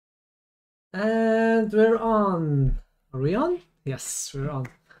And we're on. Are we on? Yes, we're on.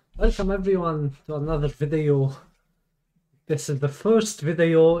 Welcome everyone to another video. This is the first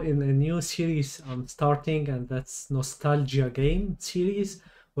video in a new series I'm starting, and that's Nostalgia Game series,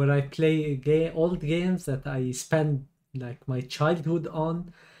 where I play old games that I spent like my childhood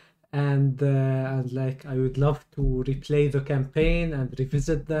on, and like I would love to replay the campaign and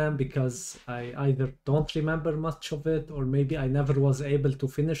revisit them because I either don't remember much of it or maybe I never was able to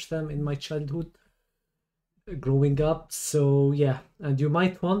finish them in my childhood growing up. So yeah, and you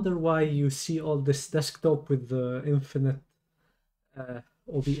might wonder why you see all this desktop with the infinite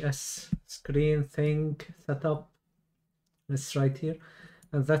OBS screen thing set up. It's right here,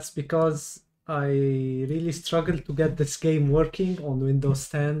 and that's because I really struggled to get this game working on Windows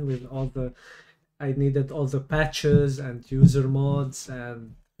 10 with all the I needed all the patches and user mods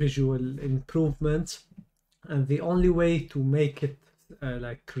and visual improvements, and the only way to make it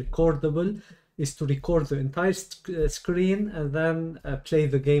like recordable is to record the entire screen and then play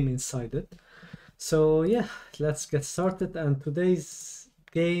the game inside it. So yeah, let's get started, and today's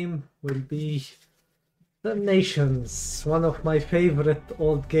game will be The Nations, one of my favorite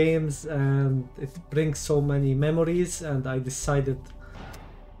old games, and it brings so many memories, and I decided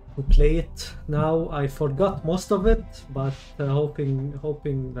to play it now. I forgot most of it, but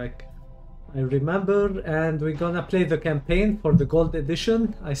hoping like I remember, and we're gonna play the campaign for the gold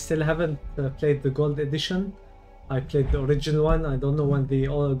edition. I still haven't played the gold edition. I played the original one. I don't know when the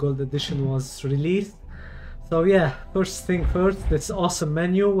all gold edition was released. So yeah, first thing first, this awesome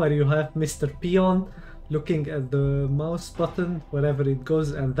menu where you have Mr. Peon looking at the mouse button wherever it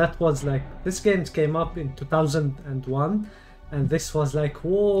goes, and that was like, this game came up in 2001, and this was like,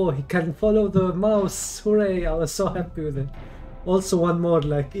 whoa, he can follow the mouse, hooray, I was so happy with it. Also one more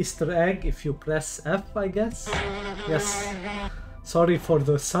like Easter egg if you press F, I guess. Yes, sorry for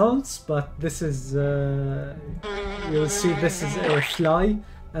the sounds, but this is you'll see this is a fly,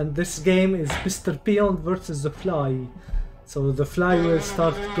 and this game is Mr. Peon versus the fly. So the fly will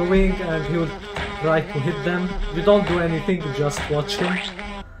start going and he will try to hit them. You don't do anything, you just watch him.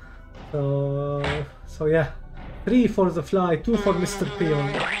 So yeah, 3 for the fly, 2 for Mr.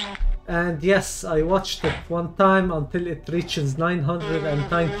 Peon. And yes, I watched it one time until it reaches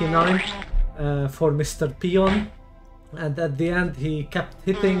 999 for Mr. Peon. And at the end he kept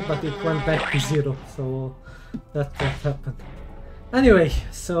hitting, but it went back to 0. So that's what happened. Anyway,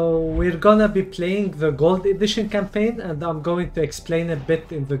 so we're gonna be playing the gold edition campaign, and I'm going to explain a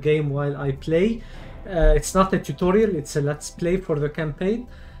bit in the game while I play. It's not a tutorial, it's a let's play for the campaign.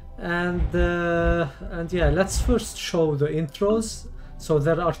 And yeah, let's first show the intros. So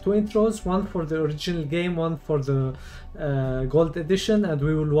there are 2 intros, one for the original game, one for the gold edition, and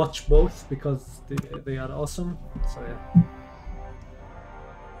we will watch both because they are awesome. So yeah.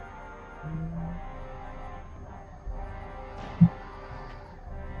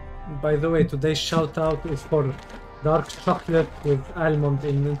 By the way, today's shout out is for dark chocolate with almond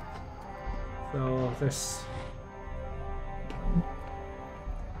in it. So this.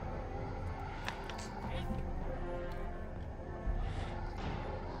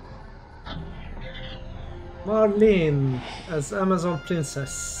 Marlene as Amazon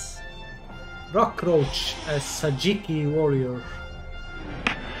Princess. Rockroach as Sajiki Warrior.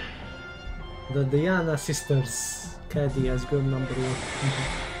 The Diana sisters. Caddy as girl number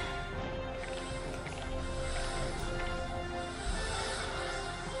 1.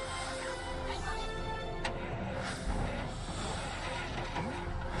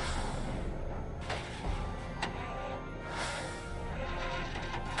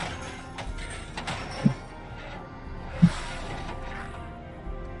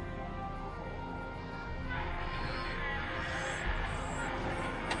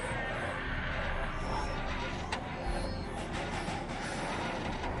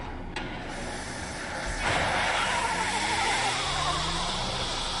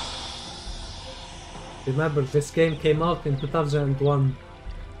 Remember, this game came out in 2001,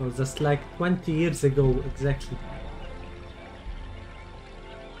 so just like 20 years ago exactly.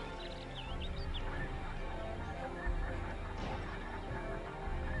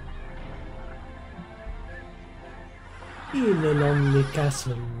 In a lonely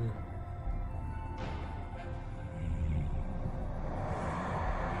castle.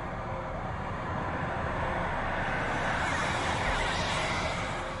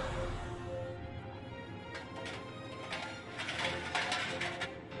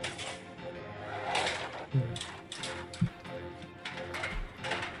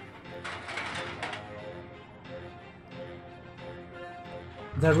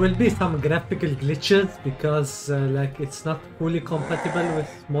 There will be some graphical glitches because like it's not fully compatible with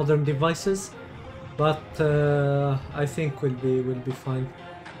modern devices, but I think will be fine.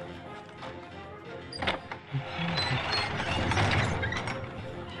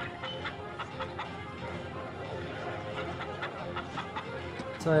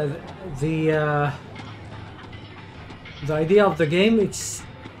 So the idea of the game, it's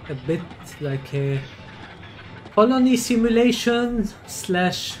a bit like a colony simulation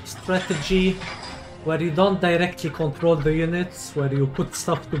slash strategy where you don't directly control the units, where you put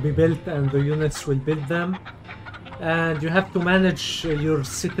stuff to be built and the units will build them. And you have to manage your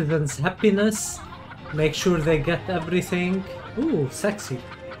citizens' happiness, make sure they get everything. Ooh, sexy.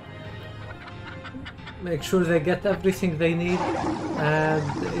 Make sure they get everything they need. And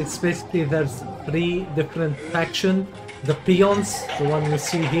it's basically, there's 3 different factions. The Pimmons, the one you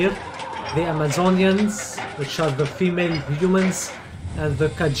see here. The Amazonians, which are the female humans. And the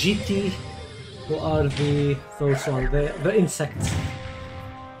Kajiti, who are the insects.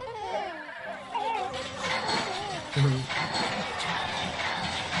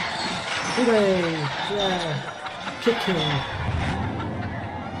 Hooray! Yeah! Kicking!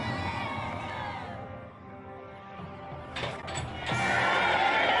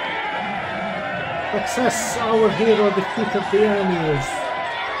 Success! Our hero defeated the enemies!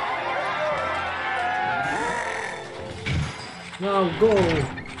 Now go!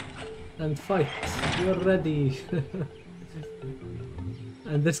 And fight! You're ready!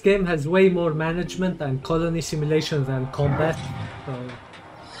 And this game has way more management and colony simulation than combat. So...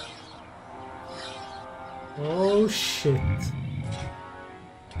 oh shit.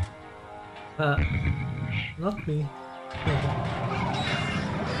 Not me.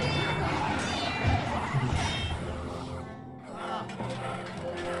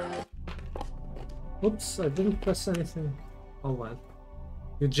 Oops, I didn't press anything. Oh well.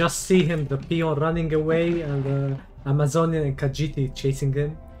 You just see him, the peon running away, and the Amazonian and Kajiti chasing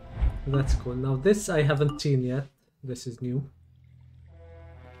him. That's cool. Now this I haven't seen yet. This is new.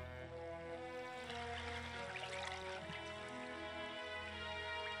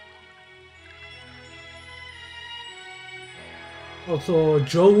 Also,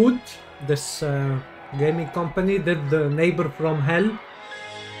 Jowood, this gaming company, did The Neighbor from Hell,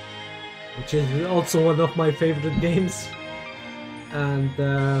 which is also one of my favorite games. And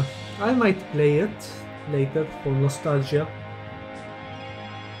I might play it later for nostalgia.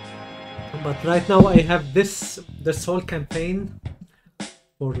 But right now I have this whole campaign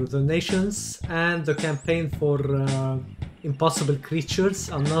for the nations and the campaign for Impossible Creatures,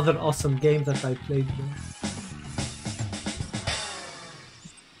 another awesome game that I played.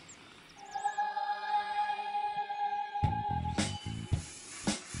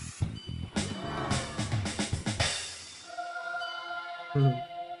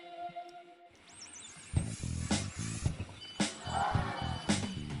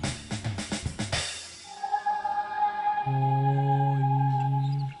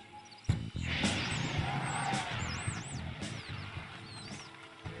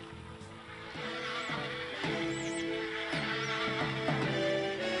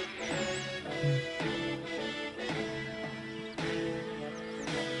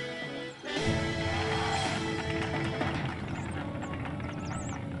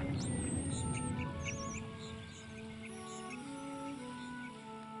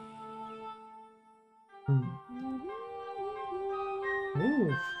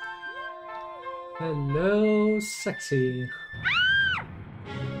 Ooh. Hello, sexy.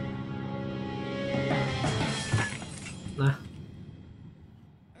 Nah.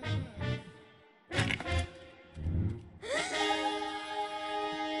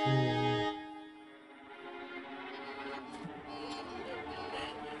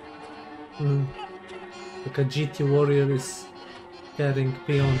 The Kajiti warrior is carrying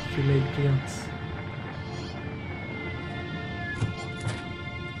female peons.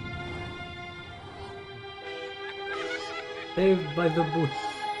 Saved by the boot.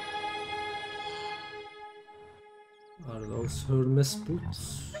 Are those Hermes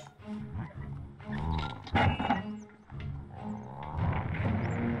boots?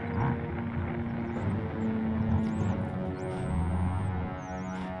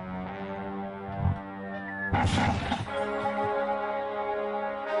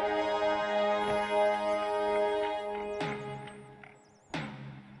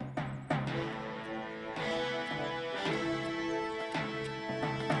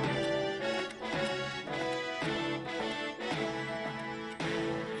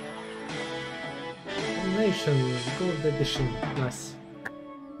 Gold edition, nice.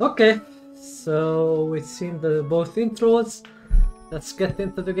 Okay, so we've seen both intros. Let's get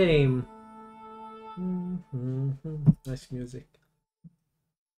into the game. Nice music.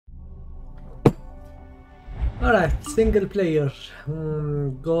 Alright, single player.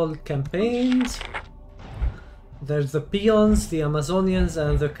 Goal campaigns. There's the Pimmons, the Amazonians,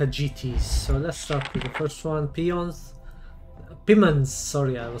 and the Kajitis. So let's start with the first one. Pimmons,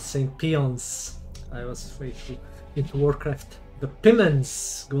 sorry, I was saying Pimmons. I was way too into Warcraft. The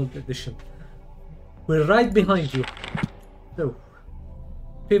Pimmons Gold Edition. We're right behind you. So,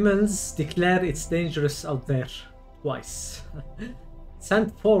 Pimmons declare it's dangerous out there. Twice.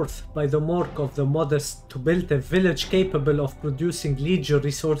 Sent forth by the Mork of the Modest to build a village capable of producing leisure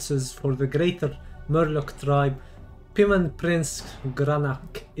resources for the greater Murloc tribe, Pimmon Prince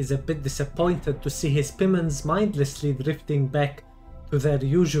Granak is a bit disappointed to see his Pimmons mindlessly drifting back to their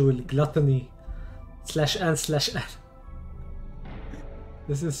usual gluttony. /n/n.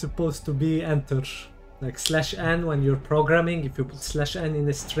 This is supposed to be enter. Like /n when you're programming, if you put /n in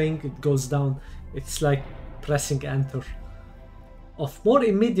a string, it goes down. It's like pressing enter. Of more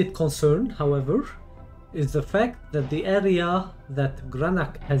immediate concern, however, is the fact that the area that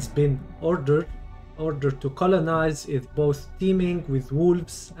Granak has been ordered to colonize is both teeming with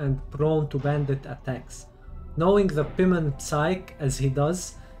wolves and prone to bandit attacks. Knowing the Pimmon psyche as he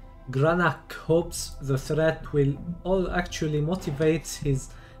does, Granak hopes the threat will all actually motivate his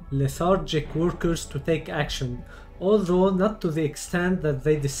lethargic workers to take action, although not to the extent that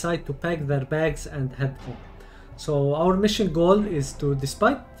they decide to pack their bags and head home. So our mission goal is to,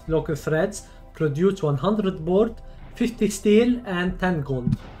 despite local threats, produce 100 board, 50 steel and 10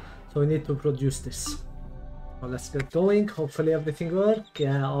 gold. So we need to produce this. So let's get going. Hopefully everything works.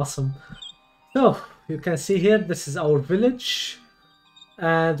 Yeah, awesome. So you can see here, this is our village.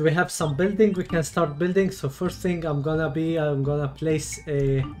 And we have some building. We can start building. So first thing I'm gonna place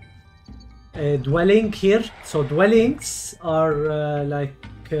a dwelling here. So dwellings are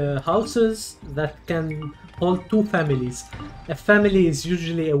houses that can hold two families. A family is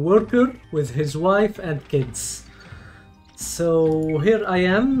usually a worker with his wife and kids. So here I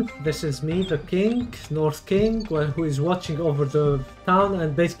am, this is me, the king, North King, who is watching over the town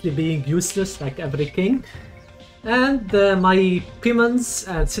and basically being useless like every king. And my Pimmons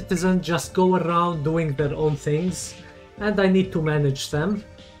and citizens just go around doing their own things, and I need to manage them.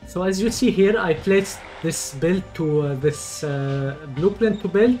 So as you see here, I placed this build to this blueprint to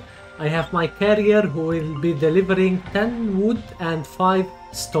build. I have my carrier who will be delivering 10 wood and 5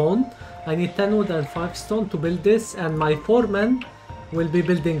 stone. I need 10 wood and 5 stone to build this, and my foreman will be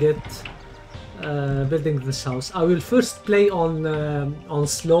building this house. I will first play on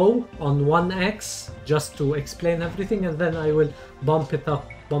slow on 1x just to explain everything, and then I will bump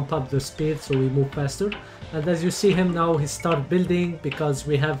up the speed so we move faster. And as you see him now, he start building because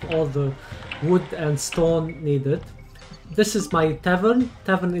we have all the wood and stone needed. This is my tavern.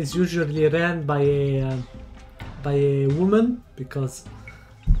 Tavern is usually ran by a woman because,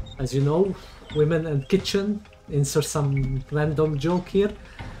 as you know, women and kitchen. Insert some random joke here.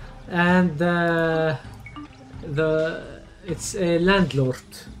 And it's a landlord.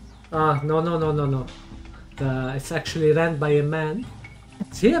 No. It's actually ran by a man.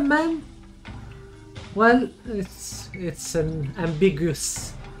 Is he a man? Well, it's an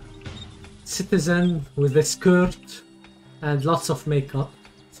ambiguous citizen with a skirt and lots of makeup.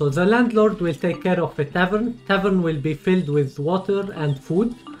 So the landlord will take care of a tavern. Tavern will be filled with water and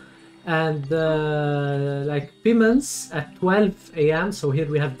food. And like Pimmons at 12 AM, so here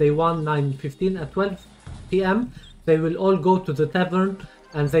we have day 1, 9:15, at 12 PM, they will all go to the tavern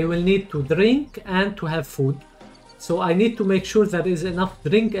and they will need to drink and to have food. So I need to make sure there is enough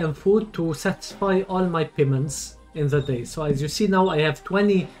drink and food to satisfy all my Pimmons in the day. So as you see now, I have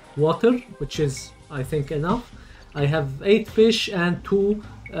 20 water, which is, I think, enough. I have 8 fish and 2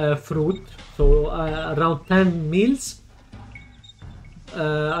 fruit, so around 10 meals.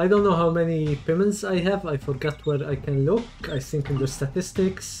 I don't know how many Pimmons I have. I forgot where I can look. I think in the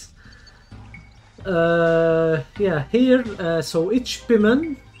statistics. Yeah, here. So each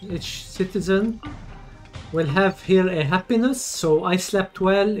Pimmon, each citizen, will have here a happiness. So I slept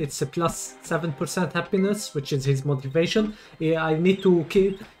well. It's a plus 7% happiness, which is his motivation. Yeah, I need to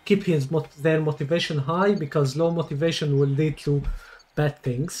keep their motivation high because low motivation will lead to bad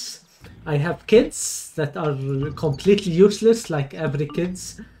things. I have kids that are completely useless, like every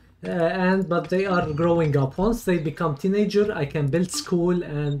kids, but they are growing up. Once they become teenager, I can build school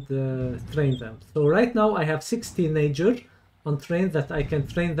and train them. So right now I have 6 teenagers untrained that I can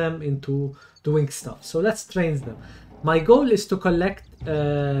train them into doing stuff. So let's train them. My goal is to collect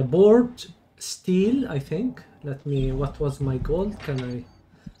board steel, I think. What was my goal?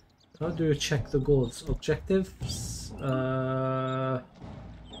 How do you check the goals? Objectives?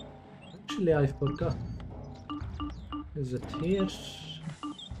 Actually, I forgot. Is it here?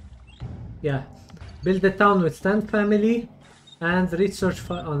 Yeah. Build a town with 10 family and research.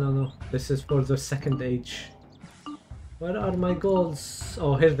 Oh no, this is for the second age. Where are my goals?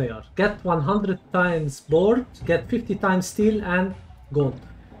 Oh, here they are. Get 100 times board, get 50 times steel and gold.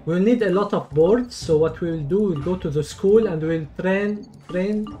 We'll need a lot of boards, so what we will do, we'll go to the school and we'll train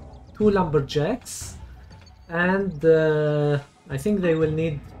 2 lumberjacks. And I think they will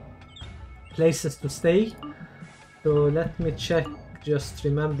need places to stay. So let me check, just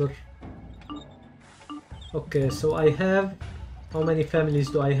remember. Okay, so I have... How many families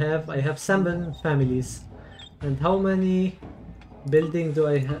do I have? I have 7 families. And how many building do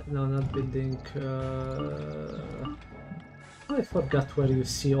I have? No, not building. I forgot where you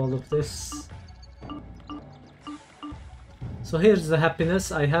see all of this. So here's the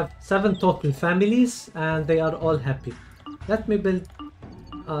happiness. I have 7 total families and they are all happy. Let me build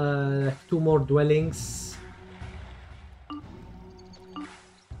 2 more dwellings.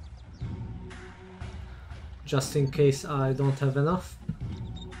 Just in case I don't have enough.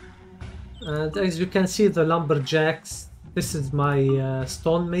 And as you can see, the lumberjacks, this is my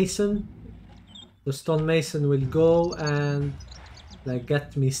stonemason. The stonemason will go and like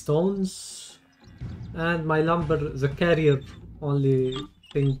get me stones. And my the carrier, only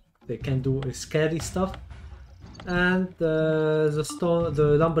thing they can do is carry stuff. And the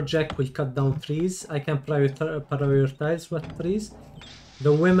lumberjack will cut down trees. I can prioritize what trees.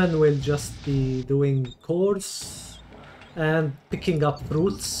 The women will just be doing chores and picking up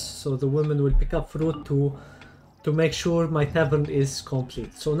fruits. So the women will pick up fruit to make sure my tavern is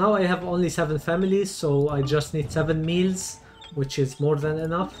complete. So now I have only 7 families, so I just need 7 meals, which is more than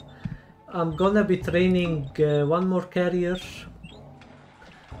enough. I'm gonna be training 1 more carrier.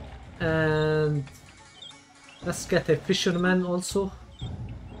 And let's get a fisherman also.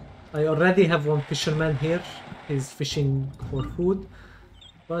 I already have 1 fisherman here. He's fishing for food.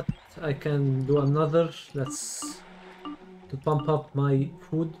 But I can do another. To pump up my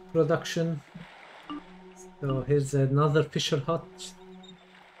food production. So here's another fisher hut.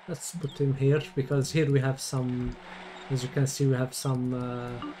 Let's put him here because here we have some, as you can see, we have some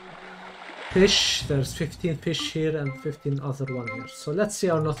fish. There's 15 fish here and 15 other one here. So let's see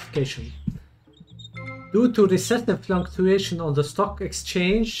our notification. Due to recessive fluctuation on the stock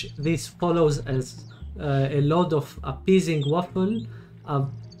exchange, this follows as a load of appeasing waffle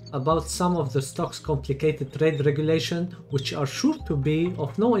about some of the stock's complicated trade regulation, which are sure to be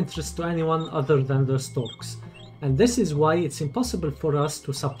of no interest to anyone other than the storks. And this is why it's impossible for us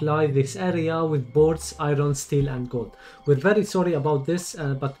to supply this area with boards, iron, steel and gold. We're very sorry about this,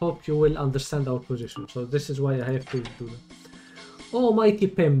 but hope you will understand our position. So this is why I have to do that. Oh, mighty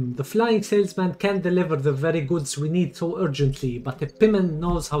Pim, the flying salesman can't deliver the very goods we need so urgently, but a Pimmon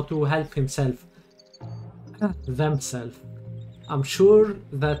knows how to help himself. Themselves. I'm sure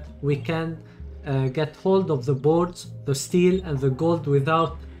that we can get hold of the boards, the steel and the gold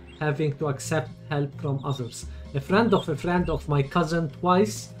without having to accept help from others. A friend of my cousin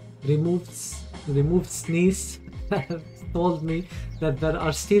twice removed sneeze told me that there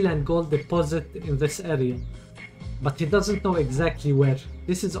are steel and gold deposits in this area. But he doesn't know exactly where.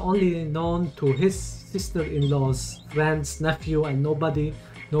 This is only known to his sister-in-law's friends, nephew, and nobody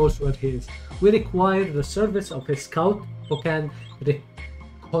knows where he is. We require the service of a scout who can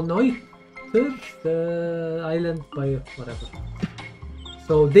reconnoiter the island by whatever.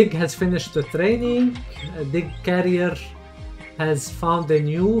 So Dig has finished the training. Dig carrier has found a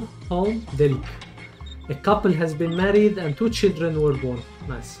new home, Dig. A couple has been married and 2 children were born.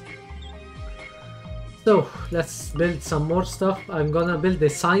 Nice. So let's build some more stuff. I'm gonna build a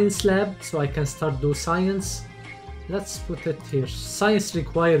science lab so I can start do science. Let's put it here. Science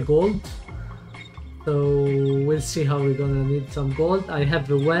require gold. So we'll see how we're gonna need some gold. I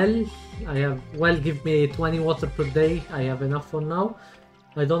have a well. Well give me 20 water per day. I have enough for now.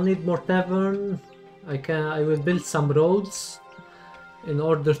 I don't need more tavern. I will build some roads in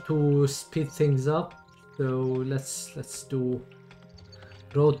order to speed things up. So let's do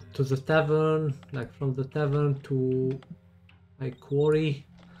road to the tavern, like from the tavern to my quarry.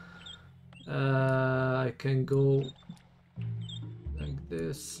 I can go like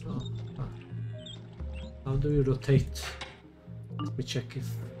this. How do you rotate? Let me check if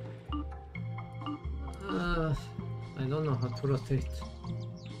I don't know how to rotate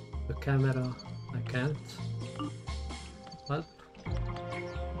the camera. I can't. Well,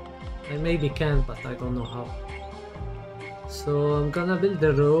 I maybe can, but I don't know how. So I'm gonna build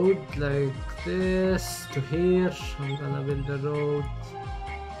a road like this to here. I'm gonna build a road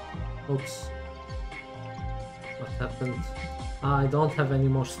Oops. What happened? Ah, I don't have any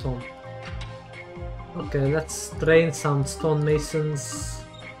more stone. Okay, let's train some stonemasons.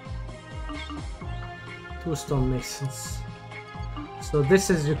 2 stonemasons. So this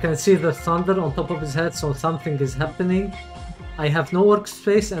is, you can see the thunder on top of his head, so something is happening. I have no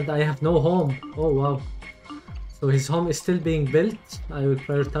workspace and I have no home. Oh wow. So his home is still being built. I will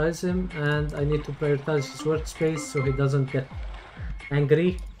prioritize him, and I need to prioritize his workspace so he doesn't get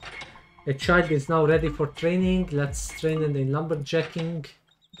angry. A child is now ready for training. Let's train him in lumberjacking.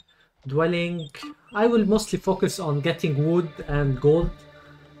 Dwelling. I will mostly focus on getting wood and gold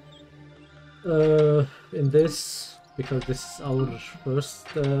in this, because this is our first.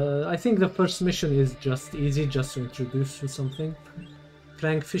 I think the first mission is just easy, just to introduce you something.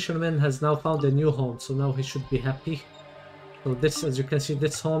 Frank Fisherman has now found a new home, so now he should be happy. So this, as you can see,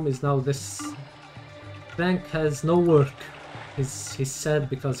 this home is now this. Frank has no work. He's sad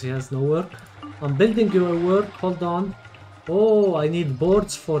because he has no work. I'm building your work, hold on. Oh, I need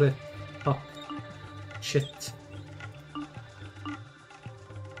boards for it. Fuck. Shit.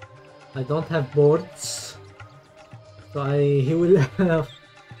 I don't have boards. So he will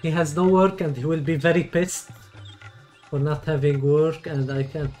he has no work and he will be very pissed for not having work, and I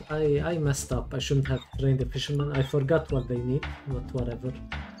can't. I messed up. I shouldn't have trained a fisherman. I forgot what they need, but whatever.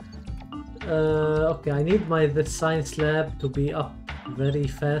 Okay, I need the science lab to be up very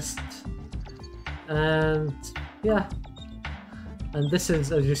fast. And yeah. And this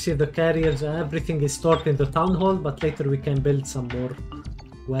is, as you see, the carriers and everything is stored in the town hall, but later we can build some more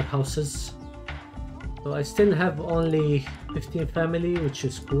warehouses. So I still have only 15 family, which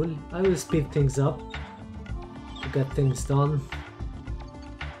is cool. I will speed things up to get things done.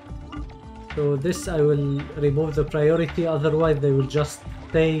 So this I will remove the priority, otherwise they will just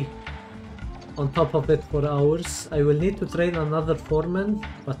stay on top of it for hours. I will need to train another foreman,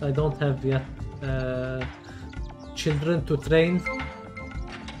 but I don't have yet children to train.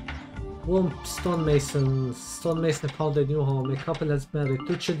 Womp, stonemason. Stonemason found a new home. A couple has married.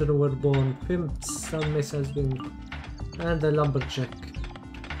 2 children were born. Pimmons, stonemason has been, and a lumberjack.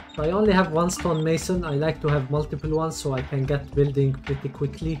 So I only have 1 stonemason. I like to have multiple ones so I can get building pretty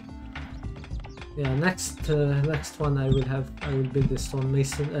quickly. Yeah, next one I will build a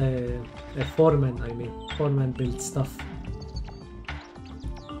stonemason, a foreman. I mean, foreman build stuff.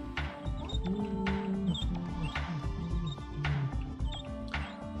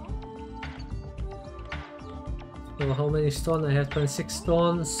 So how many stone? I have 26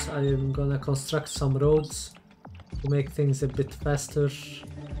 stones. I am gonna construct some roads to make things a bit faster.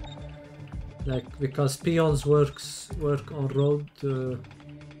 Like, because peons work on road,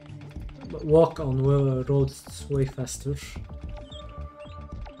 walk on roads way faster.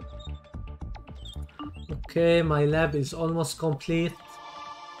 Okay, my lab is almost complete.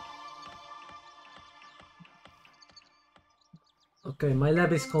 Okay, my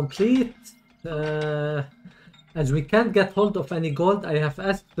lab is complete. As we can't get hold of any gold, I have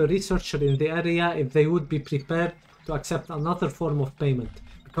asked the researcher in the area if they would be prepared to accept another form of payment,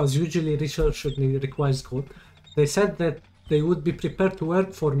 because usually research requires gold. They said that they would be prepared to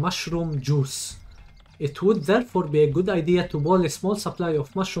work for mushroom juice. It would therefore be a good idea to boil a small supply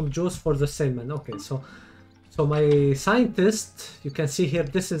of mushroom juice for the salmon. Okay, so my scientist, you can see here,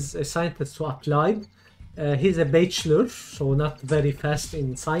 this is a scientist who applied. He's a bachelor, so not very fast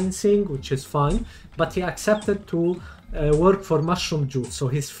in sciencing, which is fine, but he accepted to work for mushroom juice. So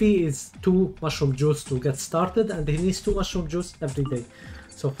his fee is 2 mushroom juice to get started, and he needs 2 mushroom juice every day.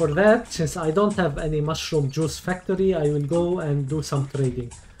 So for that, since I don't have any mushroom juice factory, I will go and do some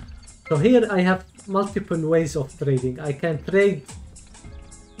trading. So here I have multiple ways of trading. I can trade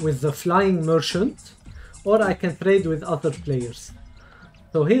with the flying merchant, or I can trade with other players.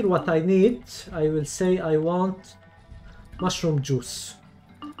 So here what I need, I will say I want mushroom juice,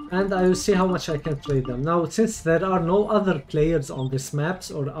 and I will see how much I can trade them. Now, since there are no other players on this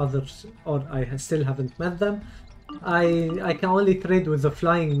maps, or I still haven't met them, I can only trade with the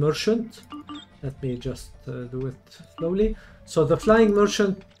flying merchant. Let me just do it slowly. So the flying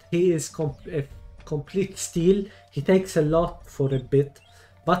merchant, he is a complete steal. He takes a lot for a bit,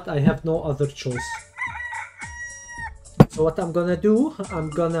 but I have no other choice. So what I'm gonna do, I'm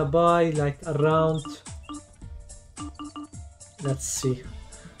gonna buy like around, let's see,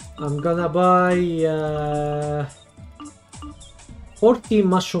 I'm gonna buy 40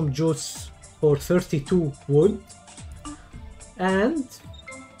 mushroom juice for 32 wood, and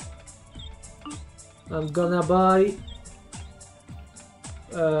I'm gonna buy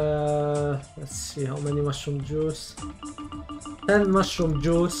let's see how many mushroom juice. 10 mushroom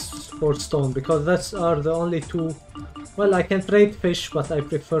juice for stone, because that's are the only two. Well, I can trade fish, but I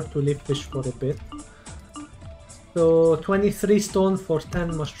prefer to leave fish for a bit. So 23 stone for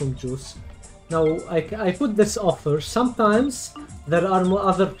 10 mushroom juice. Now I put this offer. Sometimes there are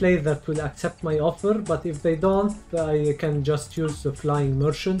other players that will accept my offer, but if they don't, I can just use the flying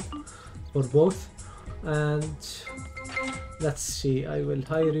merchant for both. And let's see, I will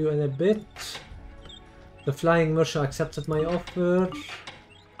hire you in a bit. The flying merchant accepted my offer.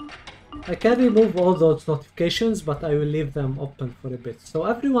 I can remove all those notifications, but I will leave them open for a bit. So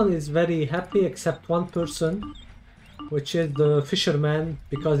everyone is very happy except one person, which is the fisherman,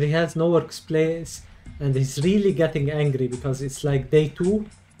 because he has no workplace and he's really getting angry because it's like day 2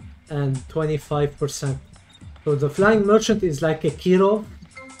 and 25%. So the flying merchant is like a Kirov,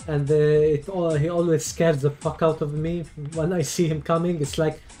 and he always scares the fuck out of me when I see him coming. It's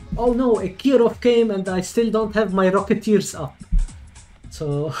like, oh no, a Kirov came and I still don't have my rocketeers up.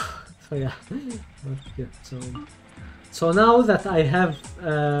 So, so yeah. So now that I have,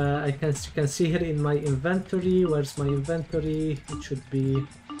 you can see here in my inventory. Where's my inventory? It should be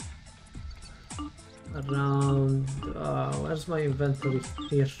around. Where's my inventory?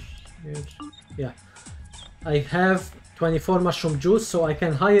 Here. Yeah. I have 24 mushroom juice, so I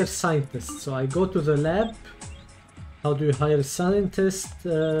can hire scientists. So I go to the lab. How do you hire a scientist?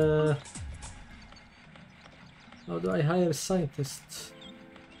 How do I hire a scientist?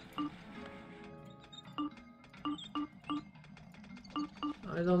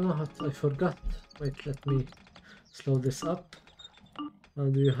 I don't know how to, I forgot. Wait, let me slow this up. How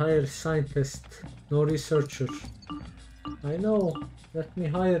do you hire a scientist? No researcher. I know. Let me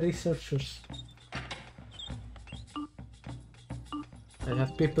hire researchers. I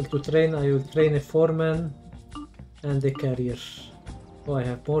have people to train. I will train a foreman and a carrier. Oh, I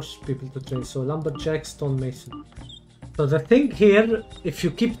have more people to train. So lumberjack, stonemason. So the thing here, if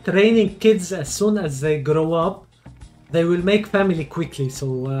you keep training kids as soon as they grow up, they will make family quickly.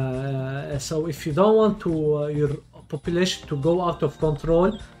 So so if you don't want to your population to go out of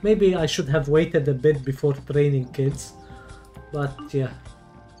control, maybe I should have waited a bit before training kids. But yeah,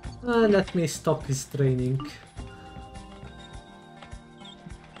 let me stop his training.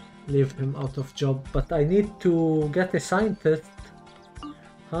 Leave him out of job. But I need to get a scientist.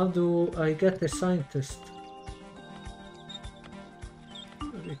 How do I get a scientist?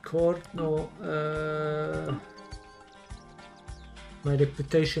 Record? No. My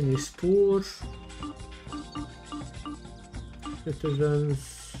reputation is poor.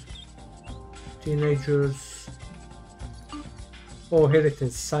 Citizens, teenagers. Oh, here it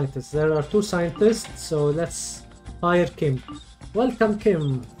is, scientists. There are 2 scientists, so let's hire Kim. Welcome,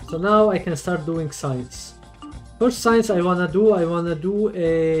 Kim. So now I can start doing science. First science I wanna do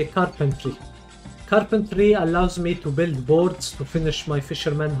a carpentry. Carpentry allows me to build boards to finish my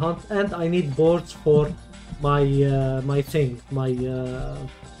fisherman hunt, and I need boards for my what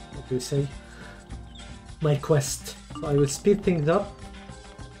do you say? My quest. So I will speed things up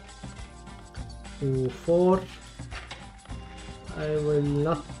to 4. I will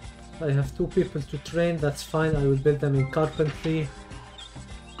not. I have 2 people to train. That's fine. I will build them in carpentry.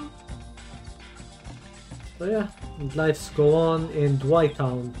 So yeah, and lives go on in Dwight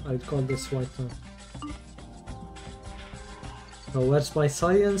Town. I'd call this Dwight Town. So where's my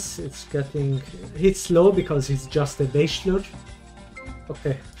science? It's getting... He's slow because he's just a bachelor.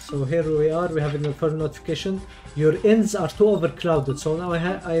 Okay, so here we are. We have an first notification. Your inns are too overcrowded. So now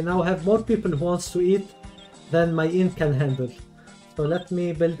I now have more people who wants to eat than my inn can handle. So let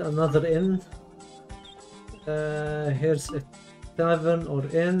me build another inn. Here's a tavern or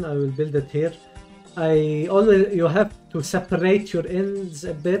inn. I will build it here. You have to separate your inns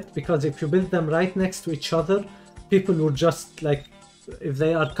a bit, because if you build them right next to each other, people will just, like, if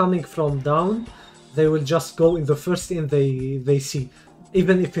they are coming from down, they will just go in the first inn they see.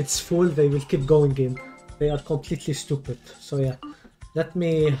 Even if it's full, they will keep going in. They are completely stupid. So yeah, let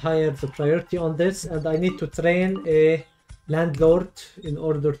me hire the priority on this, and I need to train a landlord in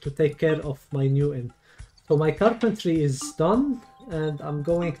order to take care of my new inn. So my carpentry is done, and I'm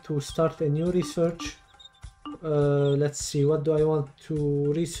going to start a new research. Let's see, what do I want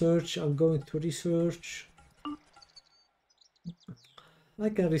to research? I'm going to research... I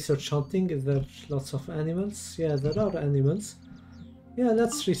can research hunting. Is there lots of animals? Yeah, there are animals. Yeah,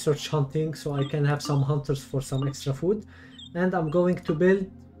 let's research hunting so I can have some hunters for some extra food. And I'm going to build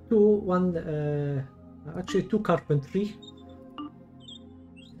actually two carpentry.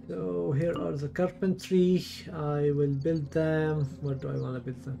 So here are the carpentry. I will build them. Where do I want to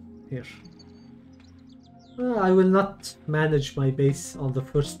build them? Here. I will not manage my base on the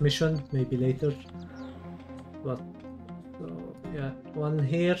first mission, maybe later. But so, yeah, one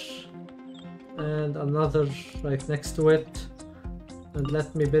here and another right next to it. And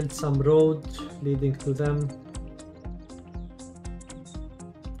let me build some road leading to them.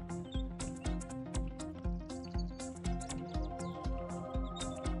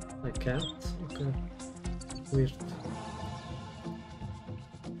 I can't. Okay. Weird.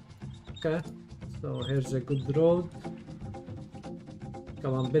 Okay. So here's a good road.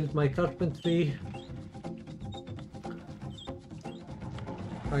 Come on, build my carpentry.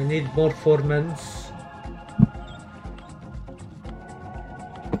 I need more foremen.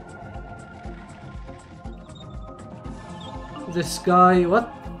 This guy,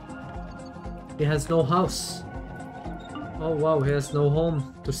 what? He has no house. Oh wow, he has no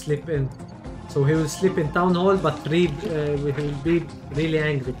home to sleep in. So he will sleep in town hall, but he will be really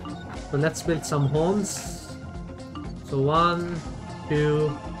angry. So let's build some homes. So 1,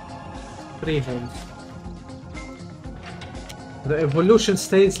 2, 3 homes. The evolution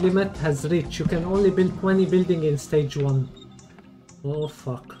stage limit has reached. You can only build 20 buildings in stage 1. Oh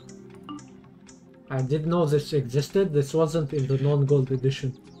fuck. I didn't know this existed. This wasn't in the non-gold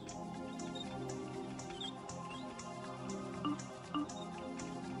edition.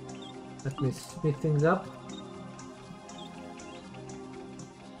 Let me speed things up.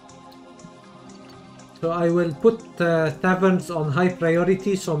 So I will put taverns on high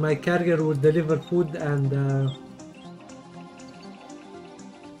priority so my carrier will deliver food and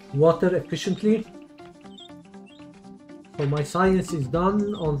water efficiently. So my science is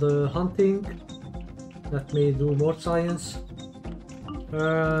done on the hunting. Let me do more science.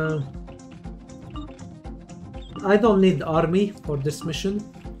 I don't need army for this mission.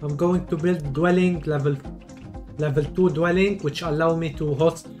 I'm going to build dwelling level 2 dwelling, which allow me to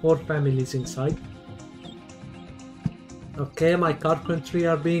host 4 families inside. Okay, my carpentry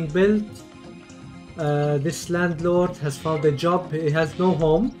are being built. This landlord has found a job. He has no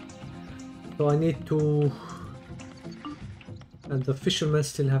home, so I need to. And the fishermen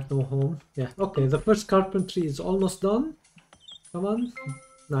still have no home. Yeah, okay, the first carpentry is almost done. Come on.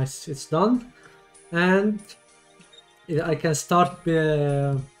 Nice, it's done. And I can start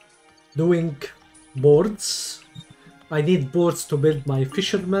doing boards. I need boards to build my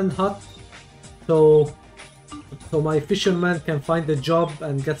fisherman hut. So my fisherman can find a job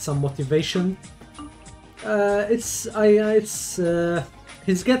and get some motivation.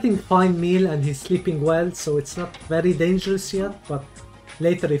 He's getting fine meal and he's sleeping well, so it's not very dangerous yet, but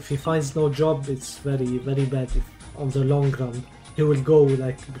later if he finds no job, it's very, very bad. If on the long run, he will go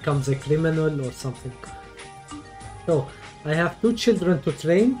like becomes a criminal or something. So I have 2 children to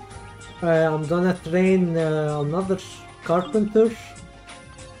train. I'm gonna train another carpenter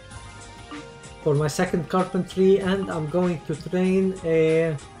for my second carpentry, and I'm going to train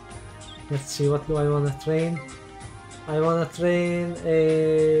a... Let's see, what do I want to train? I want to train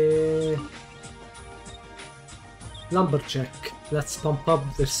a lumberjack. Let's pump up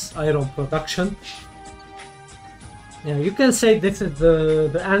this iron production. Yeah, you can say this is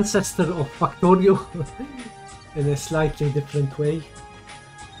the ancestor of Factorio in a slightly different way,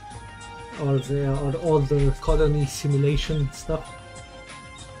 or all the colony simulation stuff.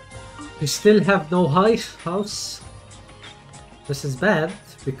 We still have no house. This is bad,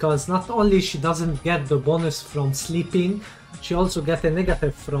 because not only she doesn't get the bonus from sleeping, she also gets a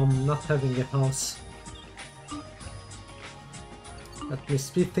negative from not having a house. Let me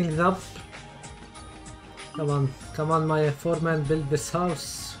speed things up. Come on my foreman, build this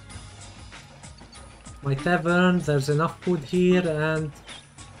house. My tavern, there's enough food here, and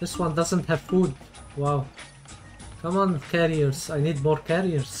this one doesn't have food. Wow. Come on, carriers, I need more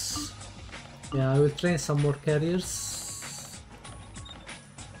carriers. Yeah, I will train some more carriers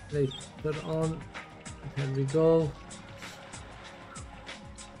later on. Here we go.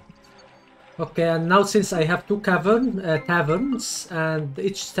 Okay, and now since I have 2 taverns and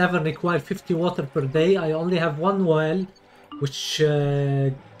each tavern requires 50 water per day, I only have 1 well, which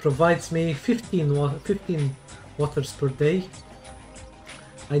provides me 15 waters per day.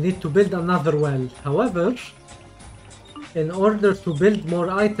 I need to build another well. However, in order to build more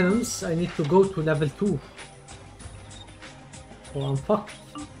items, I need to go to level 2. Oh, I'm fucked.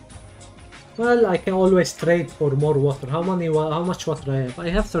 Well, I can always trade for more water. How much water I have? I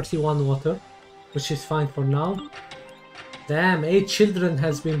have 31 water, which is fine for now. Damn, 8 children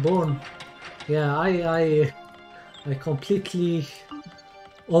has been born. Yeah, I completely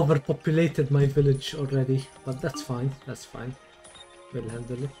overpopulated my village already, but that's fine. That's fine. We'll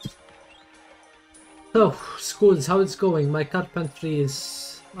handle it. So, schools, how it's going? My carpentry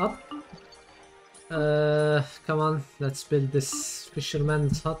is up. Come on, let's build this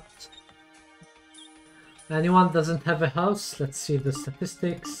fisherman's hut. Anyone doesn't have a house? Let's see the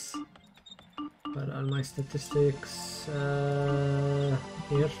statistics. Where are my statistics?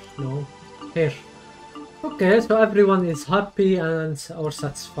 Here? No. Here. Okay, so everyone is happy and or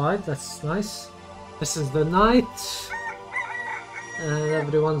satisfied. That's nice. This is the night. And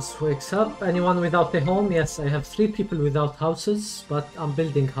everyone wakes up. Anyone without a home? Yes, I have 3 people without houses, but I'm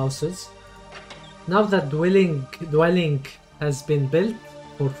building houses. Now that dwelling has been built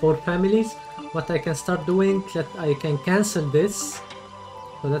for 4 families, what I can start doing, I can cancel this.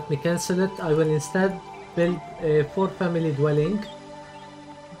 So let me cancel it. I will instead build a 4 family dwelling.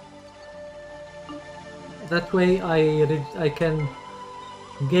 That way I can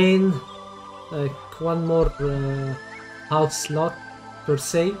gain like 1 more house slot per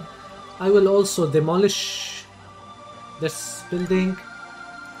se. I will also demolish this building.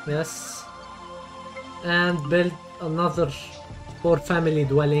 Yes. And build another 4 family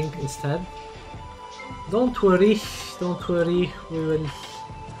dwelling instead. Don't worry,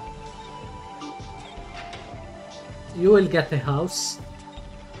 you will get a house.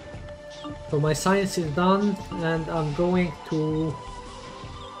 So my science is done and I'm going to,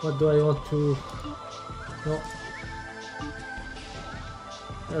 what do I want to, no.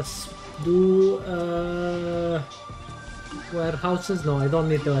 Let's do warehouses. No, I don't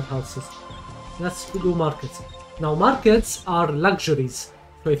need the warehouses. Let's do markets. Now markets are luxuries.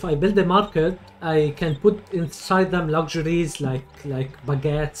 So if I build a market, I can put inside them luxuries like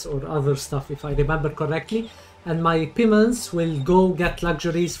baguettes or other stuff, if I remember correctly. And my Pimmons will go get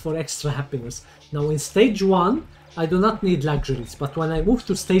luxuries for extra happiness. Now in stage 1, I do not need luxuries, but when I move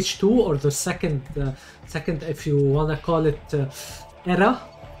to stage 2 or the second if you wanna call it era,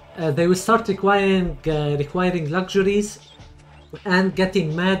 they will start requiring luxuries and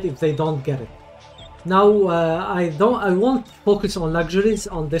getting mad if they don't get it. Now I won't focus on luxuries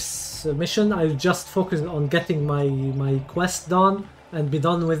on this mission. I'll just focus on getting my quest done and be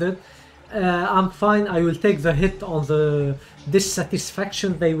done with it. I'm fine. I will take the hit on the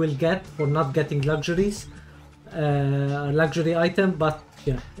dissatisfaction they will get for not getting luxuries, luxury item. But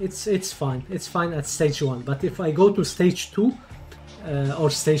yeah, it's fine. It's fine at stage 1. But if I go to stage 2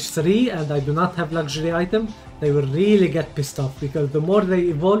 or stage 3 and I do not have luxury item, they will really get pissed off, because the more they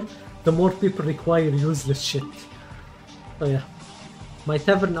evolve, the more people require useless shit. So yeah, my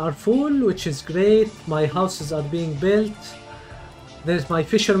tavern are full, which is great. My houses are being built. There's my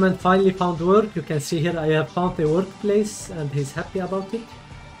fisherman finally found work. You can see here I have found a workplace and he's happy about it.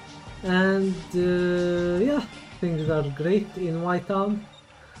 And yeah, things are great in White Town.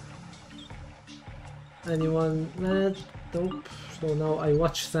 Anyone mad? Nope. So now I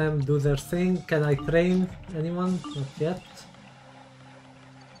watch them do their thing. Can I train anyone? Not yet.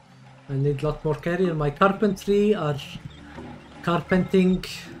 I need a lot more carrier. My carpentry are carpenting.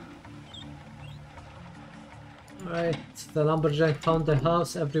 Right, the lumberjack found a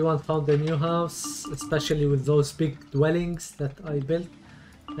house. Everyone found a new house, especially with those big dwellings that I built.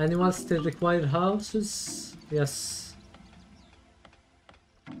 Anyone still require houses? Yes.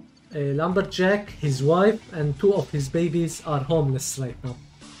 A lumberjack, his wife, and 2 of his babies are homeless right now.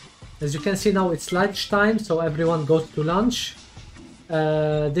 As you can see now, it's lunchtime, so everyone goes to lunch.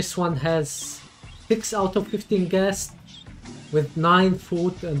 This one has 6 out of 15 guests with 9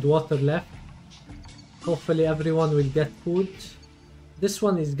 food and water left. Hopefully everyone will get food. This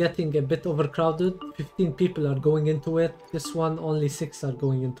one is getting a bit overcrowded. 15 people are going into it. This one only 6 are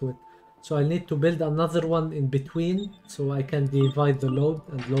going into it. So I need to build another one in between so I can divide the load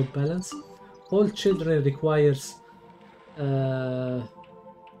and load balance. All children requires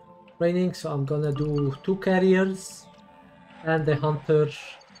training, so I'm gonna do 2 carriers and a hunter.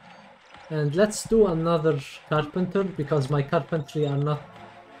 And let's do another carpenter, because my carpentry are not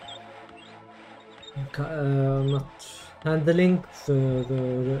handling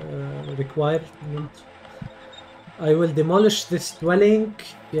the requirement. I will demolish this dwelling,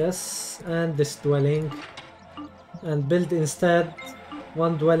 yes, and this dwelling, and build instead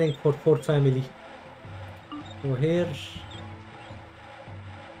 1 dwelling for 4 family. So here,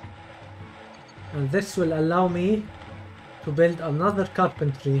 and this will allow me to build another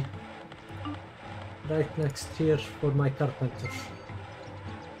carpentry right next here for my carpenter.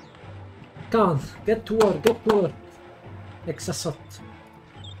 Come on, get to work, get to work. Exasot.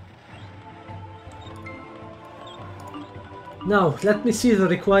 Now, let me see the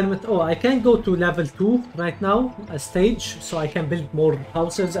requirement. Oh, I can go to level 2 right now, a stage, so I can build more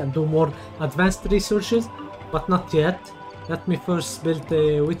houses and do more advanced researches, but not yet. Let me first build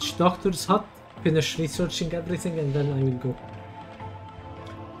a witch doctor's hut, finish researching everything, and then I will go.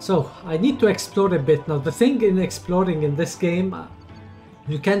 So I need to explore a bit. Now the thing in exploring in this game,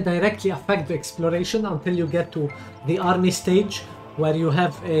 you can directly affect the exploration until you get to the army stage where you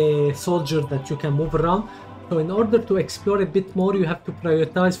have a soldier that you can move around. So in order to explore a bit more, you have to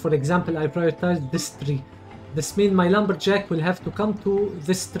prioritize. For example, I prioritize this tree. This means my lumberjack will have to come to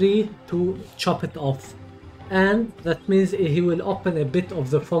this tree to chop it off. And that means he will open a bit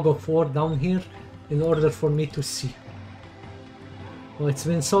of the fog of war down here in order for me to see. Well, it's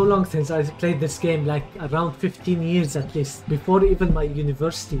been so long since I played this game, like around 15 years at least, before even my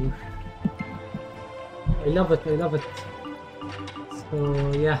university. I love it, I love it.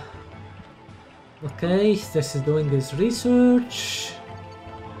 So yeah. Okay, this is doing his research.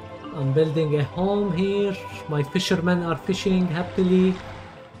 I'm building a home here. My fishermen are fishing happily.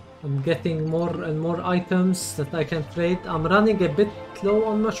 I'm getting more and more items that I can trade. I'm running a bit low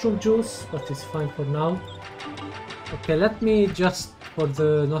on mushroom juice, but it's fine for now. Okay, let me just, for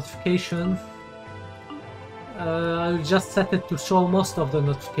the notification, I'll just set it to show most of the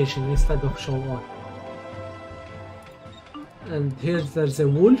notification instead of show all. And here there's a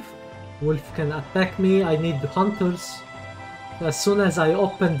wolf. Wolf can attack me. I need the hunters. As soon as I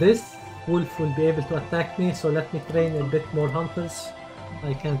open this, wolf will be able to attack me. So let me train a bit more hunters.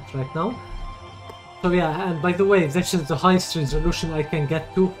 I can't right now. So yeah, and by the way, this is the highest resolution I can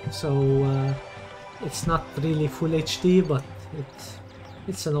get to. So it's not really full HD, but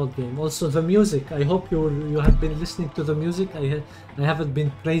it's an old game. Also the music, I hope you have been listening to the music. I haven't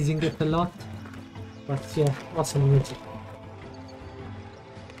been praising it a lot, but yeah, awesome music.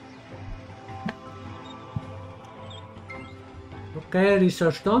 Okay,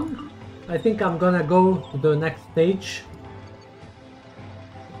 research done. I think I'm gonna go to the next stage.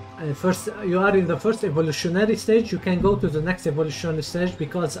 First, you are in the first evolutionary stage. You can go to the next evolutionary stage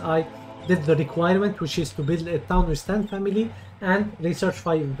because I did the requirement, which is to build a town with 10 family and research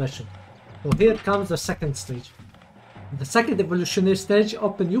 5 invention. So here comes the second stage. The second evolutionary stage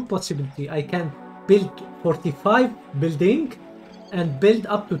open new possibility. I can build 45 building and build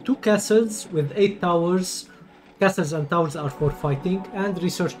up to 2 castles with 8 towers. Castles and towers are for fighting and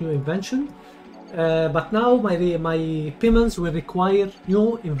research new invention. But now my Pimmons will require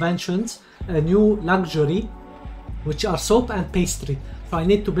new inventions, a new luxury, which are soap and pastry. So I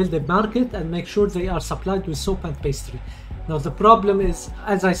need to build a market and make sure they are supplied with soap and pastry. Now the problem is,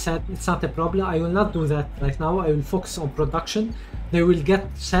 as I said, it's not a problem. I will not do that right now. I will focus on production. They will get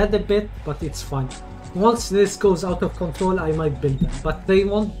sad a bit, but it's fine. Once this goes out of control, I might build them, but they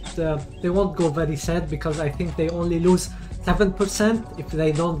won't go very sad because I think they only lose 7% if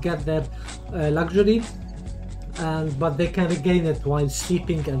they don't get their luxury, but they can regain it while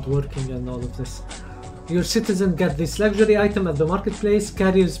sleeping and working and all of this. Your citizens get this luxury item at the marketplace.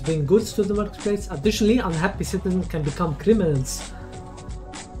 Carriers bring goods to the marketplace. Additionally, unhappy citizens can become criminals,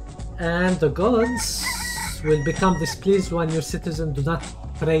 and the gods will become displeased when your citizens do not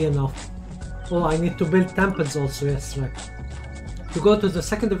pray enough. Oh, I need to build temples also, yes, right. To go to the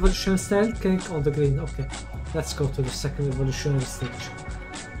second evolutionary stage, click on the green. Okay, let's go to the second evolutionary stage.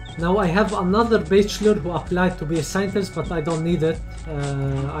 Now I have another bachelor who applied to be a scientist, but I don't need it.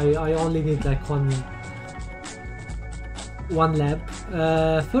 I only need like one lab.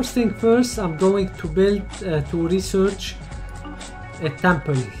 First thing first, I'm going to build, to research a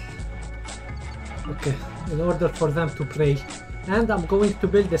temple. Okay, in order for them to pray. And I'm going to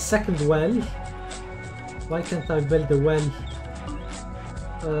build a second well. Why can't I build a well?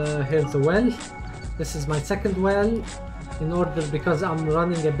 Here's the well. This is my second well. In order, because I'm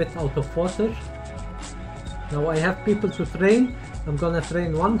running a bit out of water. Now I have people to train. I'm gonna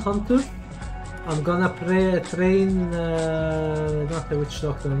train one hunter. I'm gonna train not a witch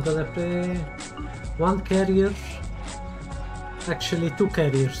doctor. I'm gonna train one carrier. Actually, 2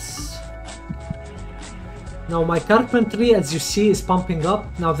 carriers. Now my carpentry, as you see, is pumping up.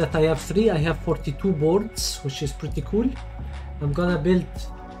 Now that I have 3, I have 42 boards, which is pretty cool. I'm gonna build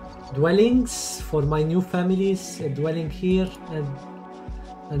dwellings for my new families. A dwelling here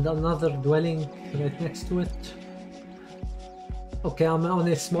and another dwelling right next to it. Okay, I'm on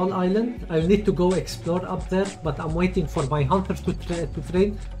a small island. I need to go explore up there, but I'm waiting for my hunters to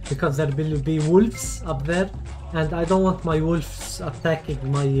train because there will be wolves up there, and I don't want my wolves attacking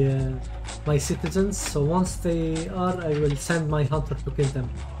my citizens. So once they are, I will send my hunter to kill them.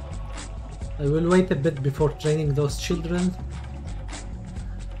 I will wait a bit before training those children.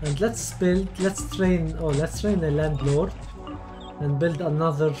 And let's train a landlord and build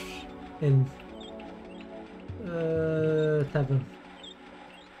another inn. Tavern.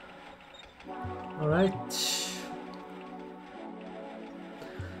 Alright.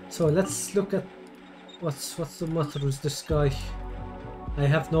 So let's look at what's the matter with this guy. I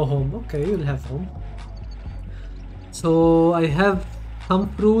have no home. Okay, you'll have home. So I have some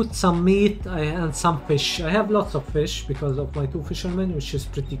fruit, some meat, and some fish. I have lots of fish because of my 2 fishermen, which is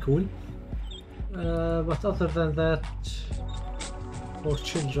pretty cool. But other than that, for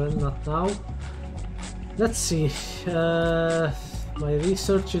children, not now. Let's see. My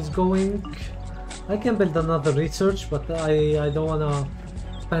research is going. I can build another research, but I don't wanna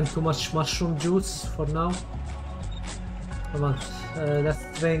spend too much mushroom juice for now. Come on,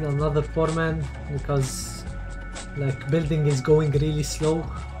 let's train another foreman because like building is going really slow.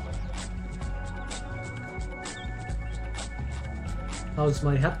 How's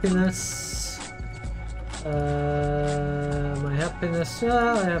my happiness? My happiness,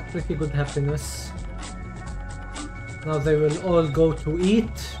 yeah, I have pretty good happiness. Now they will all go to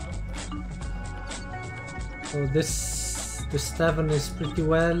eat. So this tavern is pretty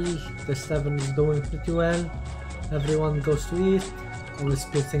well. This tavern is doing pretty well. Everyone goes to eat. I will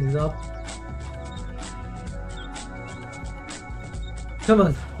split things up. Come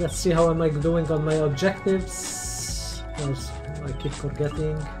on, let's see how am I doing on my objectives. I keep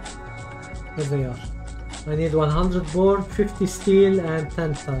forgetting. Here they are. I need 100 board, 50 steel, and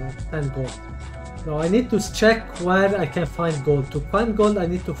 10 gold. Now I need to check where I can find gold. To find gold, I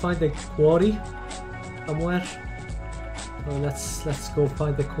need to find a quarry somewhere. So let's go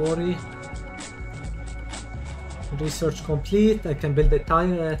find the quarry. Research complete. I can build a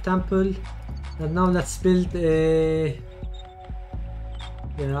temple. And now let's build a...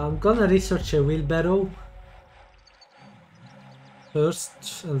 Yeah, I'm gonna research a wheelbarrow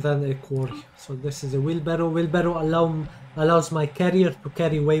first, and then a quarry. So this is a wheelbarrow. Wheelbarrow allows my carrier to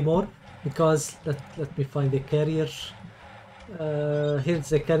carry way more, because let me find a carrier. Here's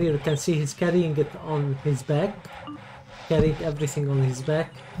the carrier. You can see he's carrying it on his back, carrying everything on his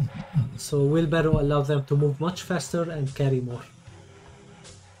back. So wheelbarrow allows them to move much faster and carry more.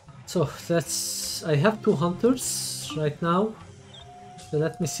 So I have 2 hunters right now. So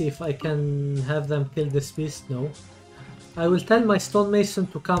let me see if I can have them kill this beast. No. I will tell my stonemason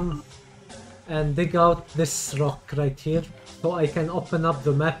to come and dig out this rock right here, so I can open up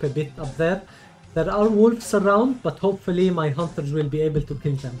the map a bit up there. There are wolves around, but hopefully my hunters will be able to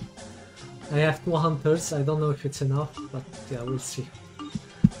kill them. I have 2 hunters. I don't know if it's enough, but yeah, we'll see.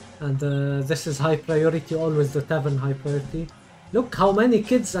 And this is high priority, always the tavern high priority. Look how many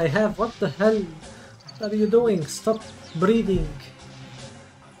kids I have. What the hell are you doing? Stop breeding.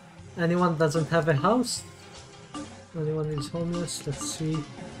 Anyone doesn't have a house? Anyone is homeless? Let's see.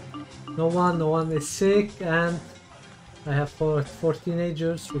 No one is sick, and I have 4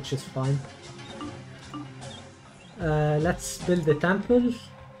 teenagers, which is fine. Let's build a temple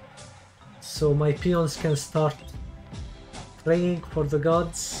so my peons can start praying for the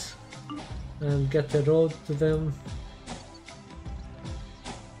gods and get a road to them.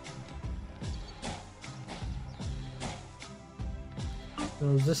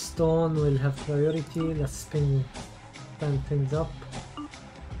 Now this stone will have priority. Let's stand things up.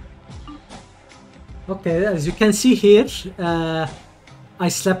 Okay, as you can see here, I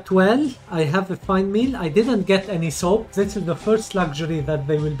slept well. I have a fine meal. I didn't get any soap. This is the first luxury that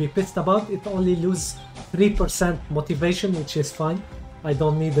they will be pissed about. It only loses 3% motivation, which is fine. I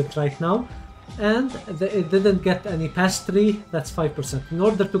don't need it right now. And it didn't get any pastry. That's 5%. In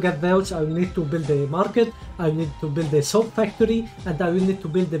order to get those, I will need to build a market. I will need to build a soap factory, and I will need to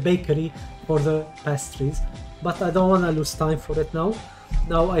build a bakery for the pastries. But I don't want to lose time for it now.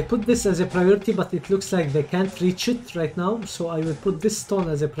 Now I put this as a priority, but it looks like they can't reach it right now, so I will put this stone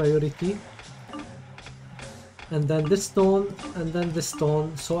as a priority, and then this stone, and then this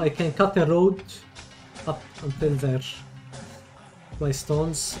stone, so I can cut a road up until there. My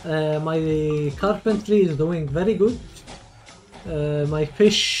stones. My carpentry is doing very good. My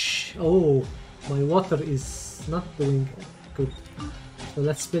fish, oh, my water is not doing good. So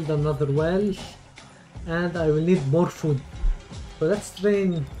let's build another well, and I will need more food. So let's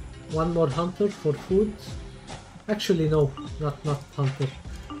train one more hunter for food. Actually, no, not hunter.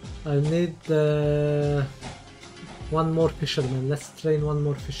 I need one more fisherman. Let's train one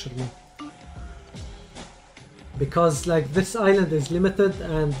more fisherman. Because like this island is limited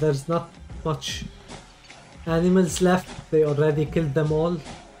and there's not much animals left. They already killed them all.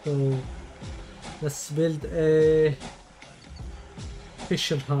 So let's build a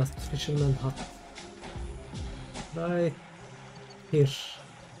fisherman hut. Right here.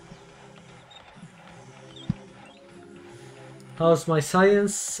 How's my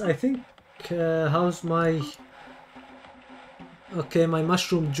science? I think how's my... Okay, my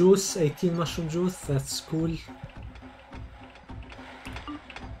mushroom juice, 18 mushroom juice, that's cool.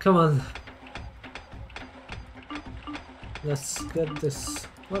 Come on. Let's get this.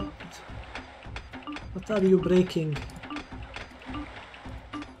 What? What are you breaking?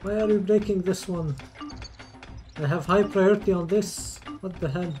 Why are you breaking this one? I have high priority on this. What the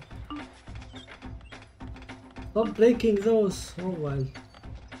hell? Stop breaking those. Oh well.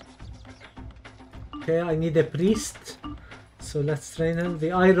 Okay, I need a priest. So let's train him.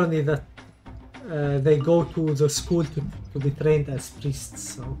 The irony that they go to the school to be trained as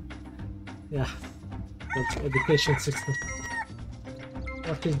priests. So yeah, that's education system.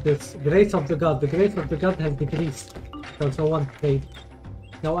 What is this? Grace of the God. The grace of the God has decreased because no one paid.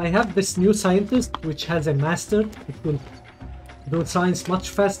 Now I have this new scientist which has a master. It will do science much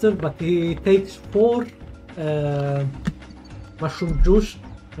faster, but he takes 4 mushroom juice,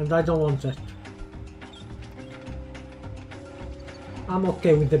 and I don't want that. I'm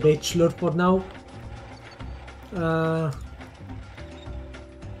okay with the bachelor for now.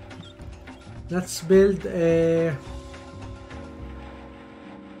 Let's build a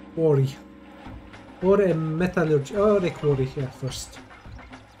quarry or a metallurgy or a quarry here first,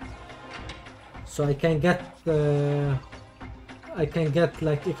 so I can get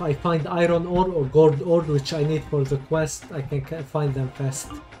like if I find iron ore or gold ore which I need for the quest, I can find them fast.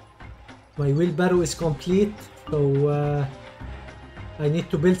 My wheelbarrow is complete, so I need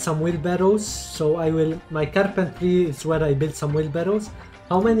to build some wheelbarrows. So I will. My carpentry is where I build some wheelbarrows.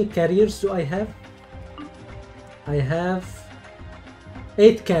 How many carriers do I have? I have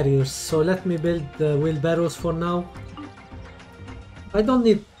 8 carriers, so let me build the wheelbarrows for now. I don't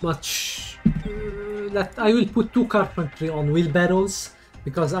need much. I will put 2 carpentry on wheelbarrows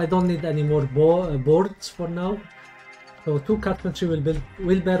because I don't need any more boards for now. So 2 carpentry will build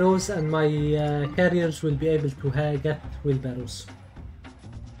wheelbarrows, and my carriers will be able to get wheelbarrows.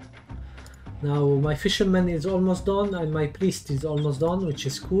 Now my fisherman is almost done and my priest is almost done, which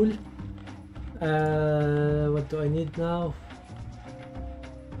is cool. What do I need now?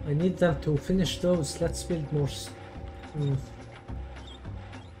 I need them to finish those. Let's build more.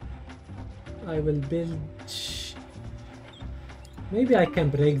 I will build. Maybe I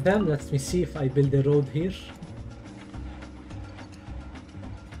can break them. Let me see if I build a road here.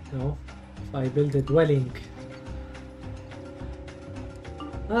 No. If I build a dwelling.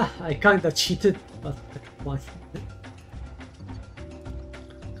 I kinda cheated, but fine.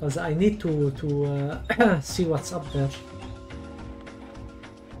 Because I need to see what's up there.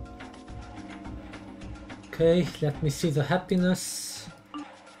 Okay, let me see the happiness.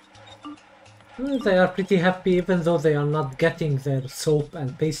 Well, they are pretty happy even though they are not getting their soap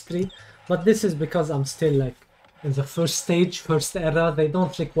and pastry. But this is because I'm still like in the first stage, first era. They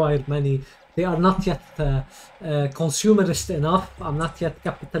don't require many. They are not yet consumerist enough. I'm not yet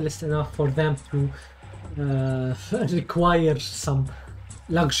capitalist enough for them to require some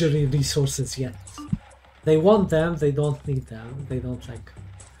luxury resources yet. They want them, they don't need them. They don't like...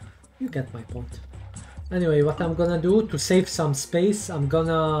 You get my point. Anyway, what I'm gonna do to save some space, I'm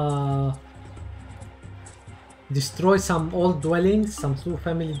gonna destroy some old dwellings, some 2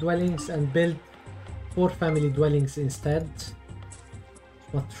 family dwellings, and build 4 family dwellings instead.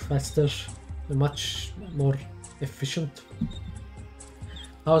 Much faster, much more efficient.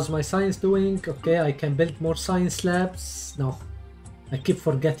 How's my science doing? Okay, I can build more science labs. No, I keep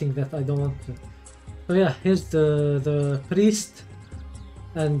forgetting that I don't want to. So yeah, here's the priest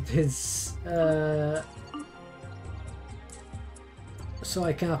and his so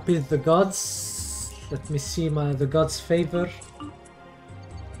I can appease the gods. Let me see the gods' favor.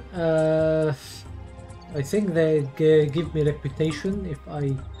 I think they give me reputation if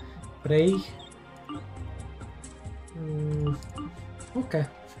I pray. Okay,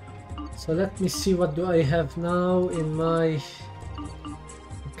 so let me see, what do I have now in my...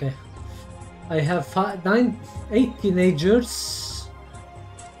 Okay, I have 8 teenagers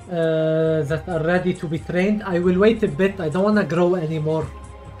that are ready to be trained. I will wait a bit. I don't want to grow anymore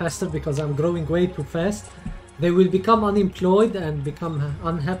faster because I'm growing way too fast. They will become unemployed and become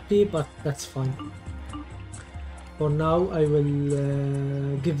unhappy, but that's fine. For now, I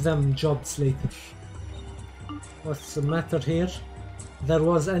will give them jobs later. What's the matter here? There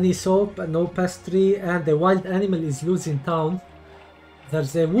was any soap, no pastry, and the wild animal is loose in town.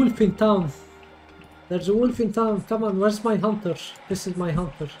 There's a wolf in town. There's a wolf in town. Come on, where's my hunter? This is my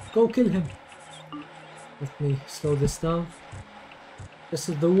hunter. Go kill him. Let me slow this down. This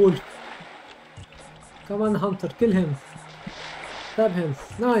is the wolf. Come on, hunter, kill him. Stab him.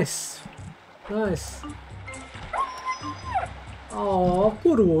 Nice. Nice. Oh,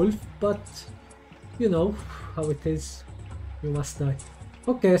 poor wolf, but you know how it is. You must die.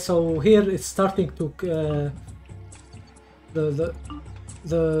 Okay, so here it's starting to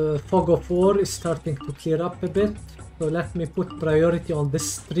the fog of war is starting to clear up a bit. So let me put priority on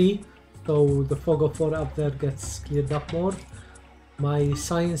this tree, so the fog of war up there gets cleared up more. My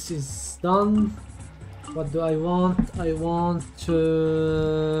science is done. What do I want? I want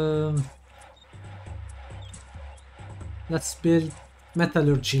let's build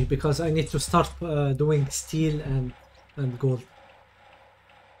metallurgy, because I need to start doing steel and gold.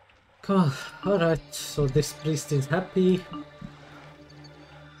 Alright, so this priest is happy.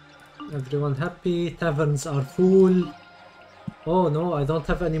 Everyone happy. Taverns are full. Oh no, I don't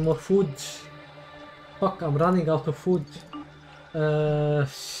have any more food. Fuck, I'm running out of food.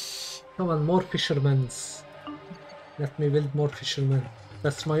 Come on, more fishermen. Let me build more fishermen.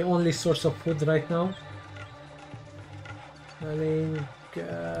 That's my only source of food right now. I think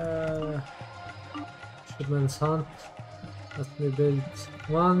fisherman's hunt. Let me build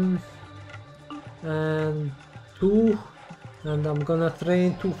 1 and 2, and I'm gonna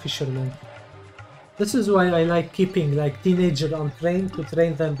train 2 fishermen. This is why I like keeping like teenager untrained, to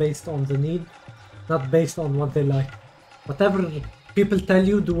train them based on the need, not based on what they like. Whatever people tell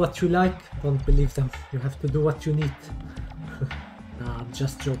you, do what you like, don't believe them. You have to do what you need. Nah, I'm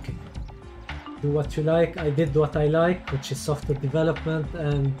just joking. Do what you like. I did what I like, which is software development,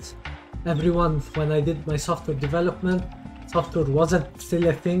 and everyone, when I did my software development, software wasn't still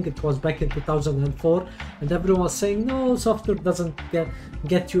a thing. It was back in 2004, and everyone was saying, no, software doesn't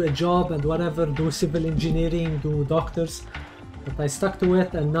get you a job and whatever, do civil engineering, do doctors. But I stuck to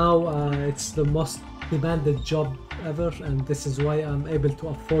it, and now it's the most demanded job ever, and this is why I'm able to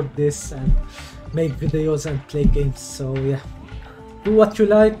afford this and make videos and play games. So yeah, do what you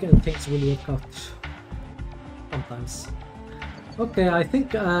like and things will work out sometimes. Okay, I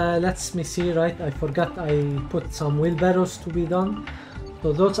think let me see, right, I forgot I put some wheelbarrows to be done.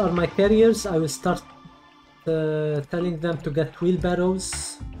 So those are my carriers. I will start telling them to get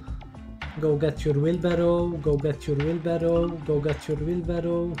wheelbarrows. Go get your wheelbarrow, go get your wheelbarrow, go get your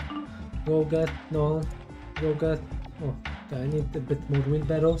wheelbarrow, go get, no, go get, oh, okay, I need a bit more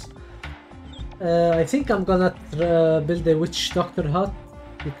wheelbarrows. I think I'm gonna build a witch doctor hut,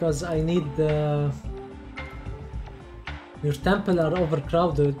 because I need your temple are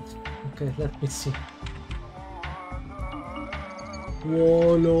overcrowded. Okay, let me see.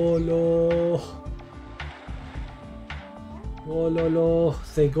 Whoa, lo. Oh lolo,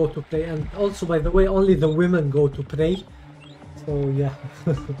 they go to pray, and also, by the way, only the women go to pray. So yeah,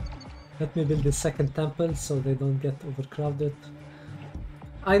 let me build a second temple so they don't get overcrowded.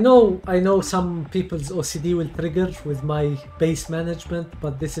 I know some people's OCD will trigger with my base management,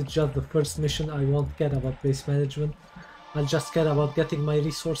 but this is just the first mission. I won't care about base management. I'll just care about getting my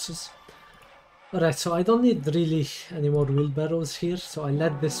resources. Alright, so I don't need really any more wheelbarrows here, so I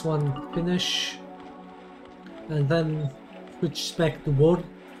let this one finish, and then switch back to board.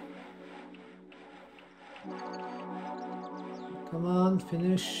 Come on,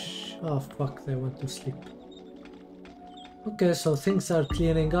 finish. Oh fuck, they went to sleep. Okay, so things are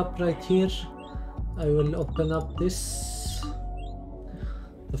clearing up right here. I will open up this.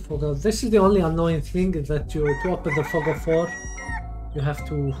 The fog of... This is the only annoying thing, is that to open the fog of war, you have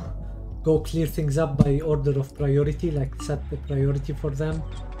to go clear things up by order of priority, like set the priority for them.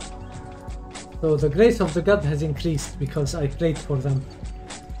 So the grace of the god has increased because I prayed for them.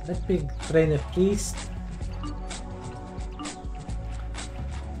 Let me train a priest.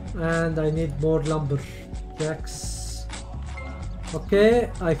 And I need more lumberjacks.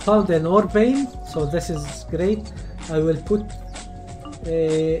 Okay, I found an ore vein, so this is great. I will put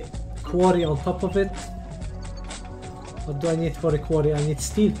a quarry on top of it. What do I need for a quarry? I need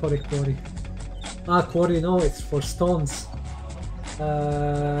steel for a quarry. Ah, quarry, no, it's for stones.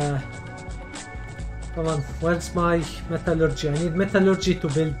 Come on, where's my metallurgy? I need metallurgy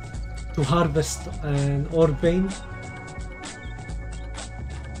to harvest an ore vein.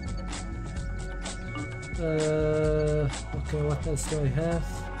 Okay, what else do I have?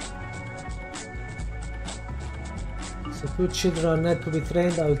 So 2 children need to be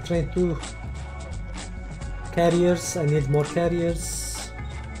trained. I will train 2 carriers. I need more carriers.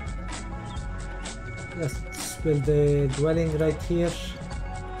 Let's build a dwelling right here.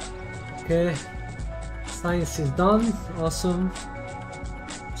 Okay. Science is done. Awesome.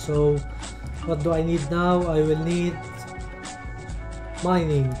 So what do I need now? I will need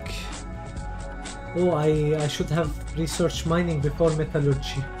mining. Oh, I should have researched mining before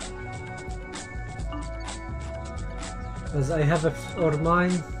metallurgy, as I have a ore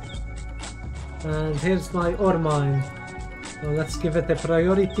mine, and here's my ore mine. So let's give it a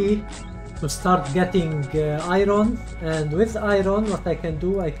priority to start getting iron, and with iron what I can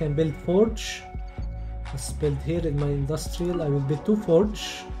do, I can build forge. Let's build here in my industrial. I will build 2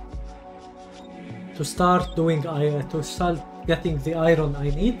 forge to to start doing to start getting the iron I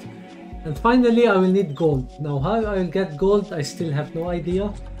need. And finally I will need gold. Now how I will get gold I still have no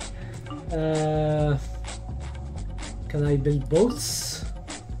idea. Can I build boats?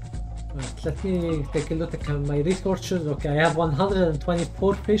 Right, let me take a look at my resources. Okay, I have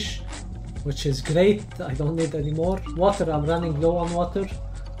 124 fish, which is great. I don't need any more. Water, I'm running low on water.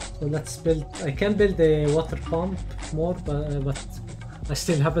 So let's build, I can build a water pump more, but I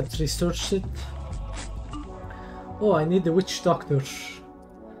still haven't researched it. Oh, I need a witch doctor.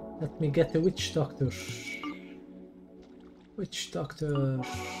 Let me get a witch doctor. Witch doctor.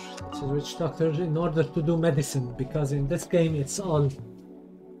 This is witch doctor in order to do medicine, because in this game it's all,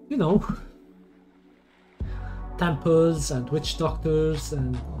 you know, temples and witch doctors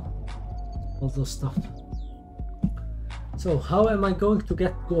and all those stuff. So how am I going to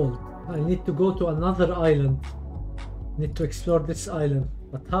get gold? I need to go to another island. Need to explore this island,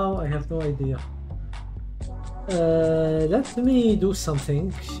 but how? I have no idea. Let me do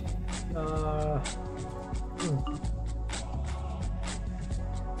something.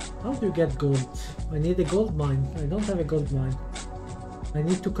 How do you get gold? I need a gold mine. I don't have a gold mine. I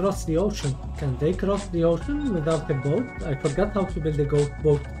need to cross the ocean. Can they cross the ocean without a boat? I forgot how to build a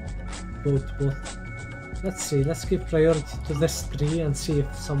boat. Let's see. Let's give priority to this tree and see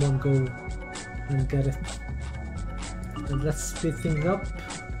if someone go and get it. And let's speed things up.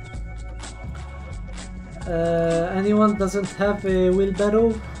 Anyone doesn't have a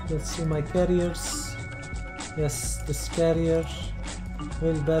wheelbarrow? Let's see my carriers. Yes, this carrier.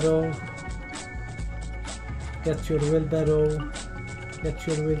 Wheelbarrow. Get your wheelbarrow. Get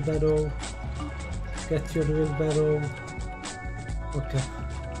your wheelbarrow. Get your wheelbarrow. Okay.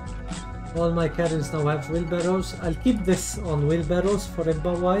 All my carriers now have wheelbarrows. I'll keep this on wheelbarrows for a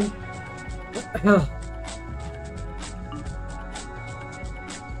while.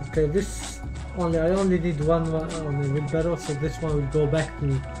 Okay, this only I only need one on the wheelbarrow, so this one will go back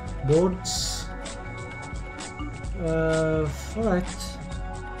to boards. Alright.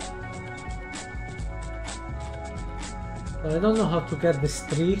 I don't know how to get this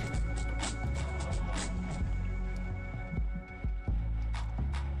tree.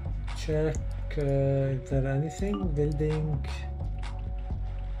 Check, is there anything? Building,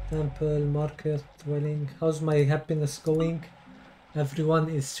 temple, market, dwelling. How's my happiness going? Everyone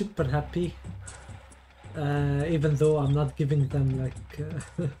is super happy, even though I'm not giving them like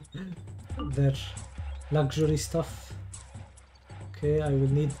their luxury stuff. Okay, I will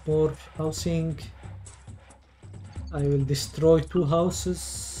need more housing. I will destroy 2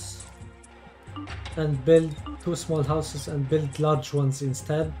 houses and build 2 small houses and build large ones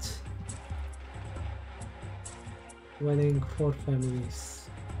instead. Dwelling 4 families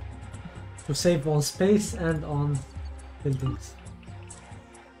to save on space and on buildings.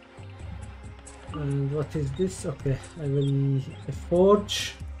 And what is this? Okay, I will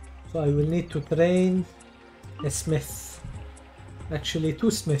forge, so I will need to train a smith, actually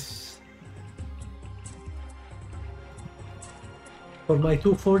 2 smiths for my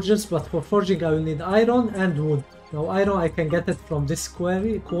 2 forges, but for forging I will need iron and wood. Now iron I can get it from this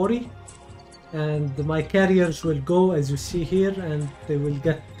quarry, and my carriers will go as you see here, and they will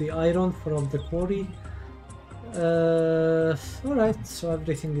get the iron from the quarry. Alright, so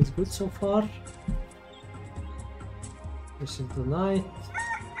everything is good so far. This is the night.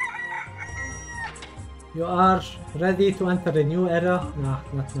 You are ready to enter a new era? Nah,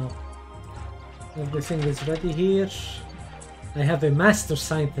 not now. Everything is ready here. I have a master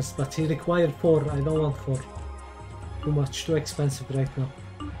scientist, but he required 4. I don't want 4. Too much, too expensive right now.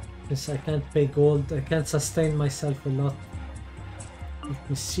 Since I can't pay gold, I can't sustain myself a lot. Let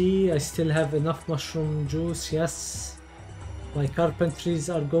me see, I still have enough mushroom juice, yes. My carpentries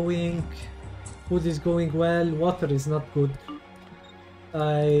are going. Food is going well, water is not good.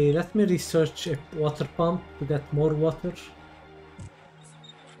 Let me research a water pump to get more water.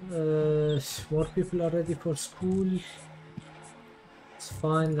 More people are ready for school. It's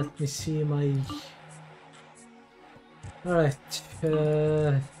fine, let me see my... Alright,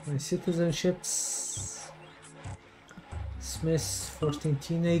 my citizenships. Smith, 14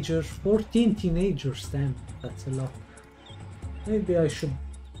 teenagers. 14 teenagers, damn, that's a lot. Maybe I should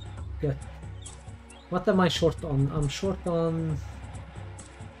get... What am I short on? I'm short on...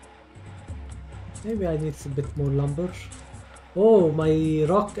 Maybe I need a bit more lumber. Oh, my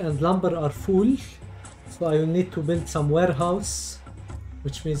rock and lumber are full. So I will need to build some warehouse,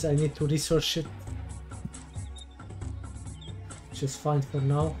 which means I need to research it. Which is fine for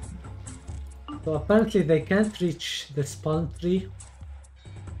now. So apparently they can't reach this palm tree.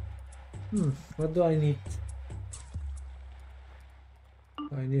 What do I need?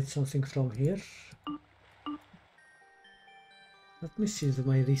 I need something from here. Let me see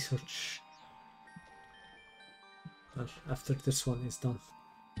my research. Well, after this one is done.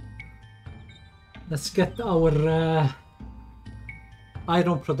 Let's get our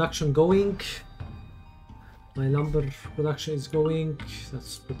iron production going. My lumber production is going.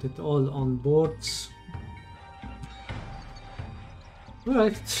 Let's put it all on boards.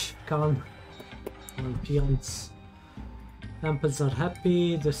 Alright, calm. My peons. Samples are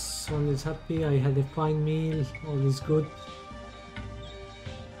happy. This one is happy. I had a fine meal. All is good.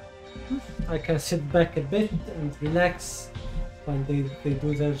 I can sit back a bit and relax while they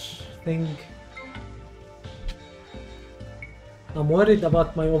do their thing. I'm worried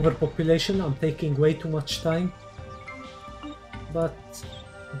about my overpopulation. I'm taking way too much time. But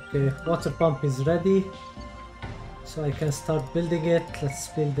okay, water pump is ready. So I can start building it. Let's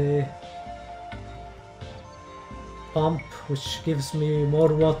build a pump which gives me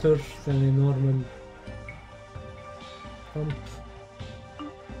more water than a normal pump.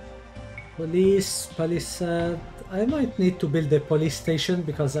 Police, palisade. I might need to build a police station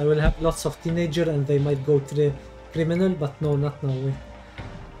because I will have lots of teenagers and they might go to the criminal, but no, not now. Wait.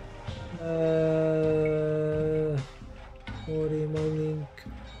 Quarry mining.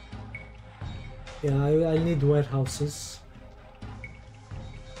 Yeah, I need warehouses.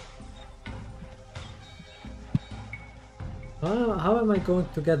 How am I going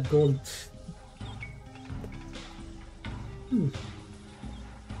to get gold?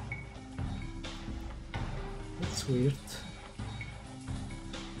 That's weird.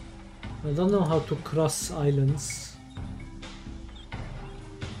 I don't know how to cross islands.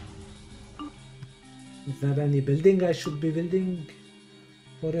 Is there any building I should be building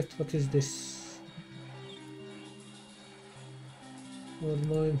for it? What is this? Gold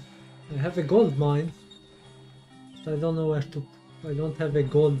mine. I have a gold mine. I don't know where to. I don't have a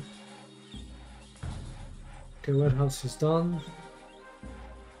gold. Okay, warehouse is done.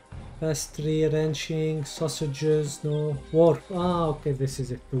 Pastry, ranching, sausages, no. Wharf. Ah, okay, this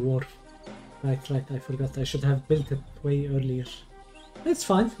is it, the wharf. Right, I forgot. I should have built it way earlier. It's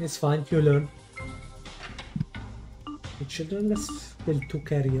fine, you learn. The children, let's build 2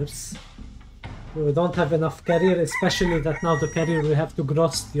 carriers. We don't have enough carrier, especially that now the carrier we have to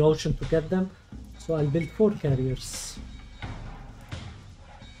cross the ocean to get them. So I'll build 4 carriers.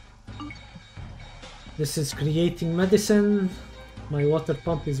 This is creating medicine. My water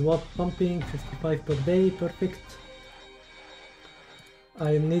pump is pumping 55 per day, perfect.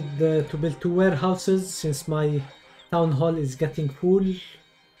 I need to build 2 warehouses since my town hall is getting full.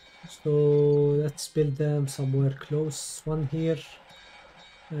 So let's build them somewhere close. One here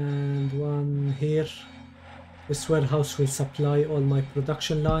and one here. This warehouse will supply all my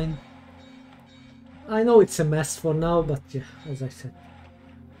production line. I know it's a mess for now, but yeah, as I said,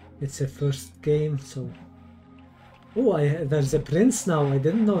 it's a first game, so... Oh, there's a prince now, I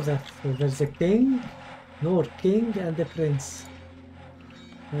didn't know that. So there's a king, king and a prince.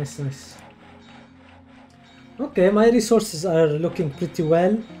 Nice, nice. Okay, my resources are looking pretty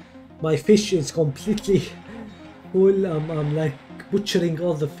well. My fish is completely full. I'm like butchering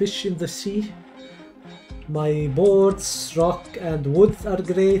all the fish in the sea. My boards, rock and wood are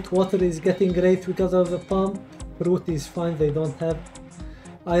great. Water is getting great because of the pump. Fruit is fine, they don't have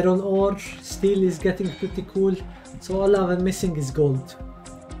iron ore. Steel is getting pretty cool. So all I'm missing is gold.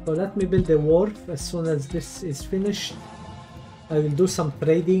 So let me build a wharf. As soon as this is finished, I will do some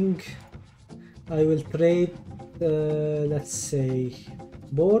trading. I will trade, let's say,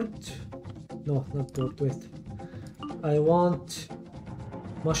 board. No, not board, wait. I want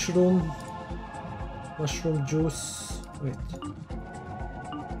mushroom juice. Wait.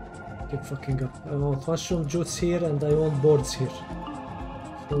 Keep fucking up. I want mushroom juice here and I want boards here.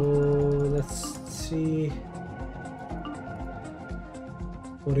 So let's see.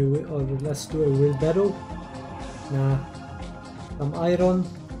 Or let's do a wheelbarrow. Nah. Some iron.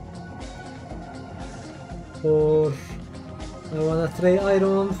 Or I wanna trade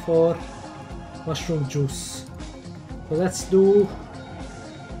iron for mushroom juice. So let's do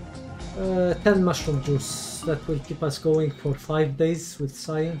 10 mushroom juice. That will keep us going for 5 days with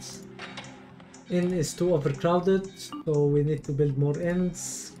science. Inn is too overcrowded, so we need to build more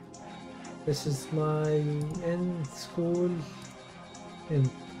inns. This is my inn, school, inn.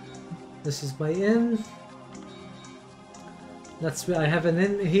 This is my inn. I have an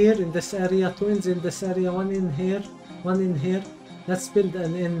inn here in this area, 2 inns in this area, 1 in here, 1 in here. Let's build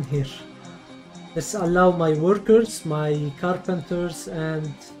an inn here. Let's allow my workers, my carpenters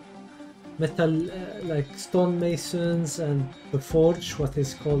and metal, like stone masons and the forge, what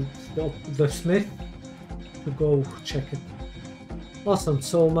is called the smith, to go check it. Awesome.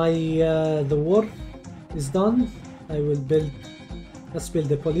 So my the wharf is done. I will build Let's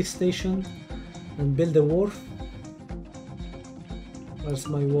build a police station and build a wharf. Where's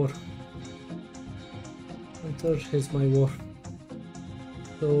my wharf? Enter, here's my wharf.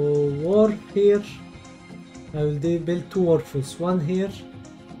 So wharf here, I will build two wharfs, one here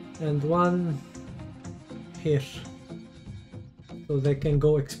and one here, so they can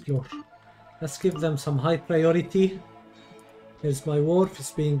go explore. Let's give them some high priority. Here's my wharf,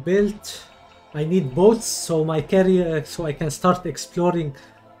 it's being built. I need boats so my carrier, so I can start exploring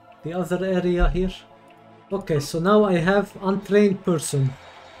the other area here. Okay, so now I have untrained person.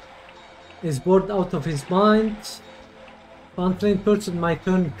 Is bored out of his mind. Untrained person might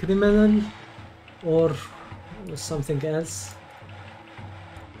turn criminal or something else.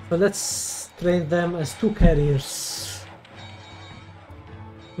 So let's train them as two carriers.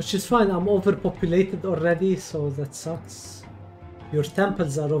 Which is fine, I'm overpopulated already, so that sucks. Your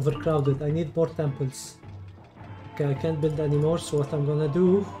temples are overcrowded, I need more temples. Okay, I can't build anymore, so what I'm gonna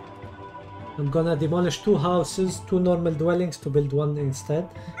do, I'm gonna demolish two houses, two normal dwellings to build one instead.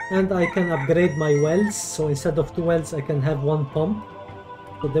 And I can upgrade my wells, so instead of two wells I can have one pump.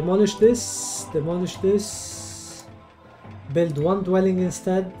 So demolish this, build one dwelling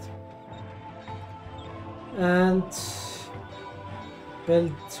instead. And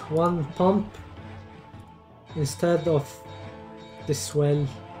build one pump instead of this well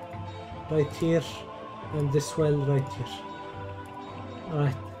right here and this well right here.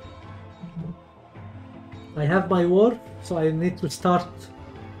 Alright. I have my wharf, so I need to start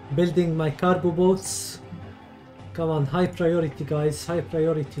building my cargo boats. Come on, high priority guys, high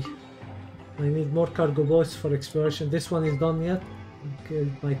priority. I need more cargo boats for exploration. This one is done yet. Okay,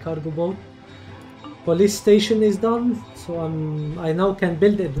 my cargo boat. Police station is done, so I now can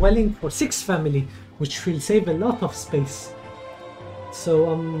build a dwelling for 6 family, which will save a lot of space. So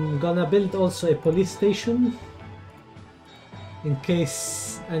I'm gonna build also a police station in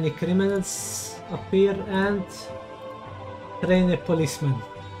case any criminals appear, and train a policeman.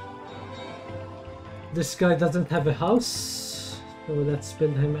 This guy doesn't have a house, so let's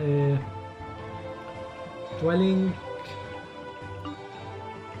build him a dwelling.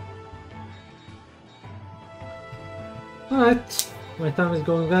 Alright, my time is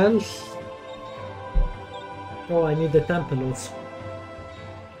going well. Oh, I need a temple also.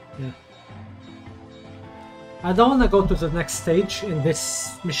 Yeah. I don't want to go to the next stage in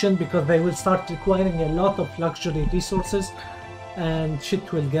this mission because they will start requiring a lot of luxury resources and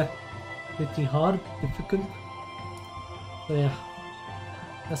shit will get pretty hard, difficult. So yeah,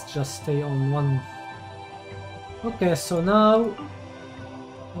 let's just stay on one. Okay, so now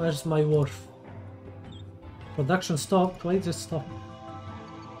where's my wharf? Production stopped. Why did it stop?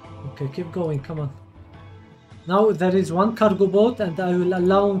 Okay, keep going, come on. Now there is one cargo boat and I will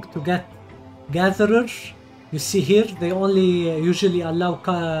allow to get gatherer. You see here, they only usually allow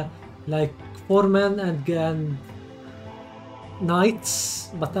like foremen and knights,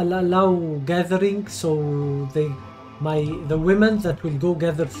 but I'll allow gathering, so the women that will go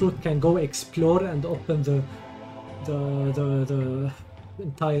gather fruit can go explore and open the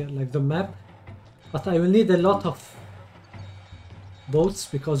entire, like the map. But I will need a lot of boats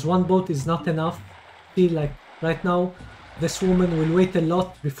because one boat is not enough. See, like right now, this woman will wait a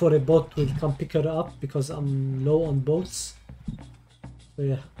lot before a boat will come pick her up because I'm low on boats. So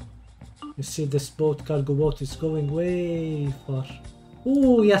yeah, you see this boat, cargo boat, is going way far.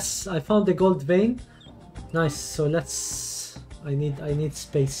 Oh yes, I found a gold vein. Nice. So let's. I need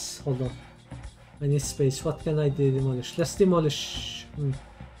space. Hold on. I need space. What can I demolish? Let's demolish.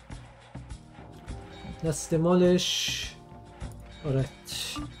 Let's demolish.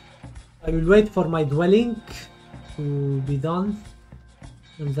 Alright. I will wait for my dwelling to be done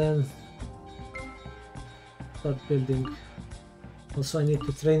and then start building. Also, I need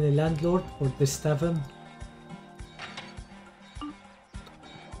to train a landlord for this tavern.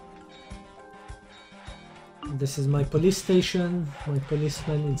 This is my police station. My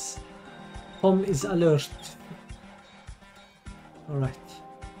policeman is home, is alert. Alright.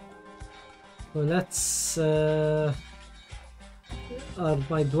 So let's are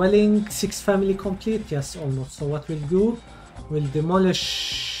my dwelling 6 family complete? Yes, almost. So what we'll do, we'll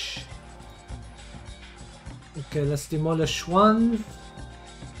demolish. Okay, let's demolish one.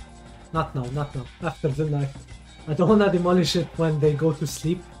 Not now, not now. After the night. I don't wanna demolish it when they go to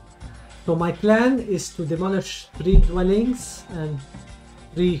sleep. So my plan is to demolish 3 dwellings and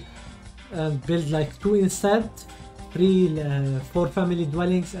build like 2 instead. 4 family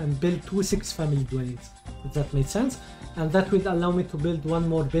dwellings and build 2 6 family dwellings. If that makes sense. And that will allow me to build one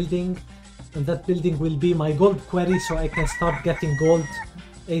more building, and that building will be my gold quarry, so I can start getting gold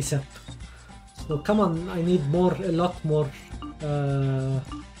ASAP. So come on, I need more, a lot more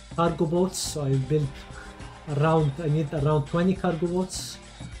cargo boats, so I built around, I need around 20 cargo boats.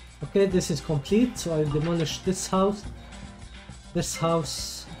 Okay, this is complete, so I demolish this house,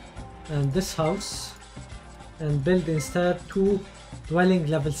 and this house, and build instead 2 dwelling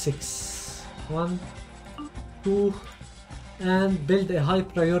level 6. 1, 2, and build a high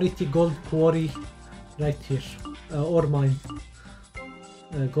priority gold quarry right here, or mine.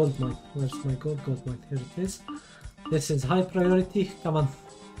 Gold mine. Where's my gold? Gold mine. Here it is. This is high priority. Come on,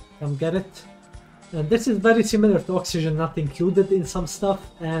 come get it. And this is very similar to Oxygen Not Included in some stuff,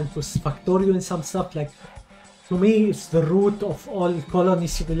 and to Factorio in some stuff. Like, to me, it's the root of all colony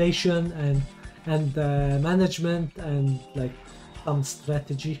simulation and management and like some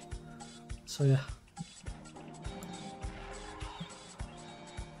strategy. So yeah.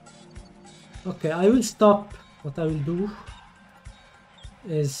 Okay, I will stop. What I will do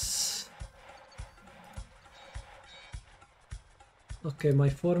is, okay, my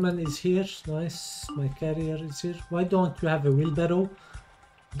foreman is here. Nice. My carrier is here. Why don't you have a wheelbarrow?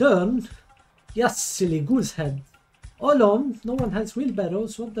 Done. Yes, silly goose head. Olom, no one has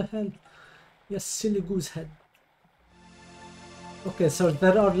wheelbarrows. What the hell? Yes, silly goose head. Okay, so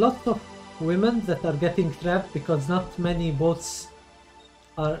there are lots of women that are getting trapped because not many boats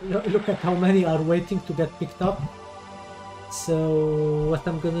are. Look at how many are waiting to get picked up. So what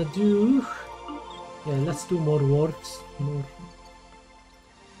I'm gonna do, yeah, let's do more wharves.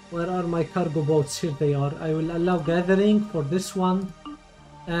 Where are my cargo boats? Here they are. I will allow gathering for this one,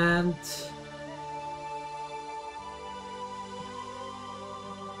 and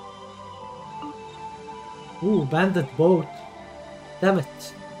ooh, bandit boat. Damn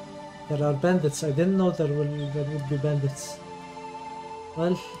it. There are bandits. I didn't know there would be bandits.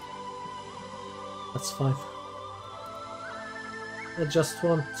 Well, that's fine. I just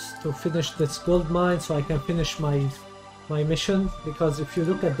want to finish this gold mine so I can finish my mission, because if you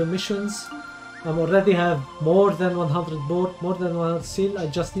look at the missions, I already have more than 100 board, more than 100 steel. I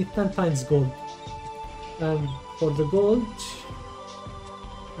just need 10 times gold. And for the gold,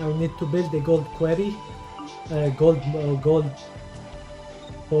 I will need to build a gold quarry, gold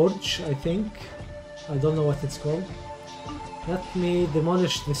forge, I think. I don't know what it's called. Let me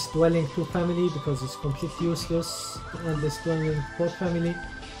demolish this dwelling 2 family because it's completely useless, and this dwelling 4 family,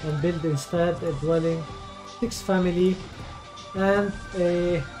 and build instead a dwelling 6 family and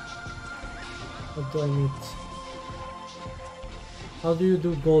a... What do I need? How do you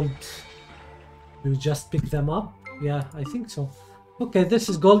do gold? You just pick them up? Yeah, I think so. Okay, this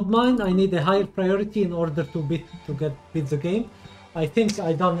is gold mine. I need a higher priority in order to beat the game. I think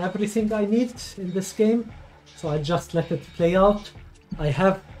I done everything I need in this game, so I just let it play out. I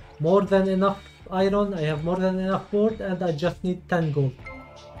have more than enough iron, I have more than enough board, and I just need 10 gold.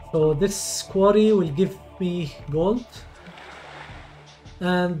 So this quarry will give me gold,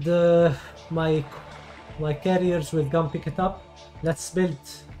 and my carriers will come pick it up. Let's build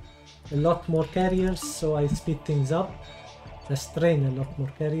a lot more carriers so I speed things up. Let's train a lot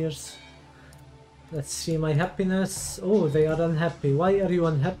more carriers. Let's see my happiness. Oh, they are unhappy. Why are you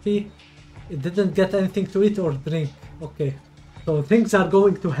unhappy? It didn't get anything to eat or drink. Okay, so things are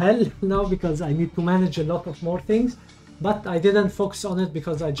going to hell now because I need to manage a lot of more things, but I didn't focus on it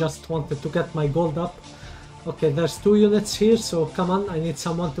because I just wanted to get my gold up. Okay, there's 2 units here, so come on, I need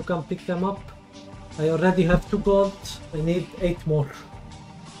someone to come pick them up. I already have 2 gold. I need 8 more.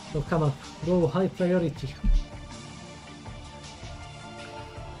 So come on, go high priority.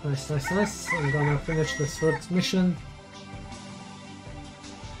 Nice, nice, nice. I'm gonna finish this first mission.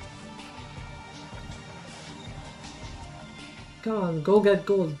 Come on, go get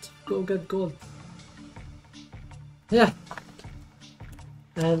gold. Go get gold. Yeah.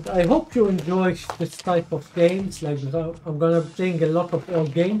 And I hope you enjoy this type of games. Like, I'm gonna be playing a lot of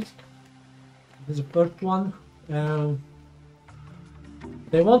old games. This is the first one.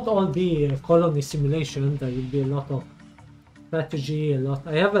 They won't all be a colony simulation. There will be a lot of strategy,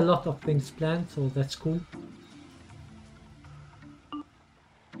 I have a lot of things planned, so that's cool.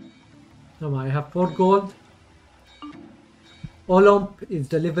 I have 4 gold. Olymp is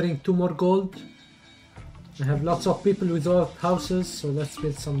delivering 2 more gold. I have lots of people without houses, so let's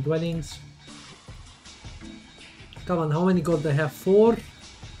build some dwellings. Come on, how many gold I have? 4,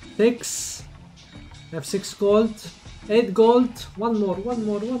 6. I have 6 gold, 8 gold. One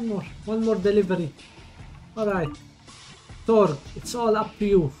more delivery. Alright. Thor, it's all up to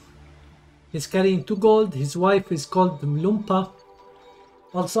you. He's carrying 2 gold. His wife is called Mlumpa.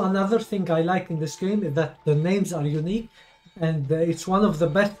 Also, another thing I like in this game is that the names are unique, and it's one of the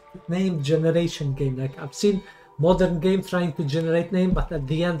best name generation game. Like, I've seen modern game trying to generate name, but at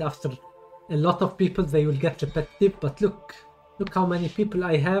the end, after a lot of people, they will get repetitive. But look Look how many people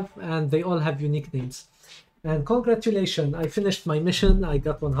I have, and they all have unique names. And congratulations, I finished my mission. I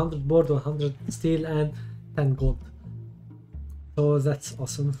got 100 board, 100 steel, and 10 gold. So that's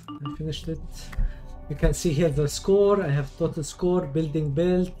awesome. I finished it. You can see here the score. I have total score, building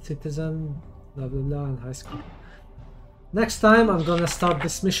built, citizen, blah blah blah, and high score. Next time I'm gonna start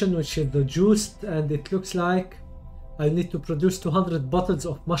this mission, which is the juiced, and it looks like I need to produce 200 bottles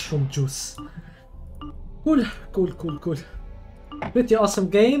of mushroom juice. Cool, cool, cool, cool. Pretty awesome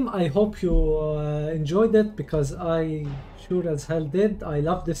game. I hope you enjoyed it, because I sure as hell did. I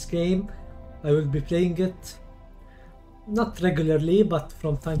love this game. I will be playing it, not regularly, but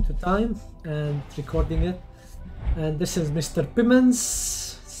from time to time, and recording it. And this is Mr.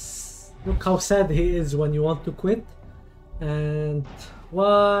 Pimmons. Look how sad he is when you want to quit. And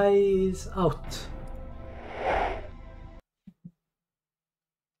Wise out.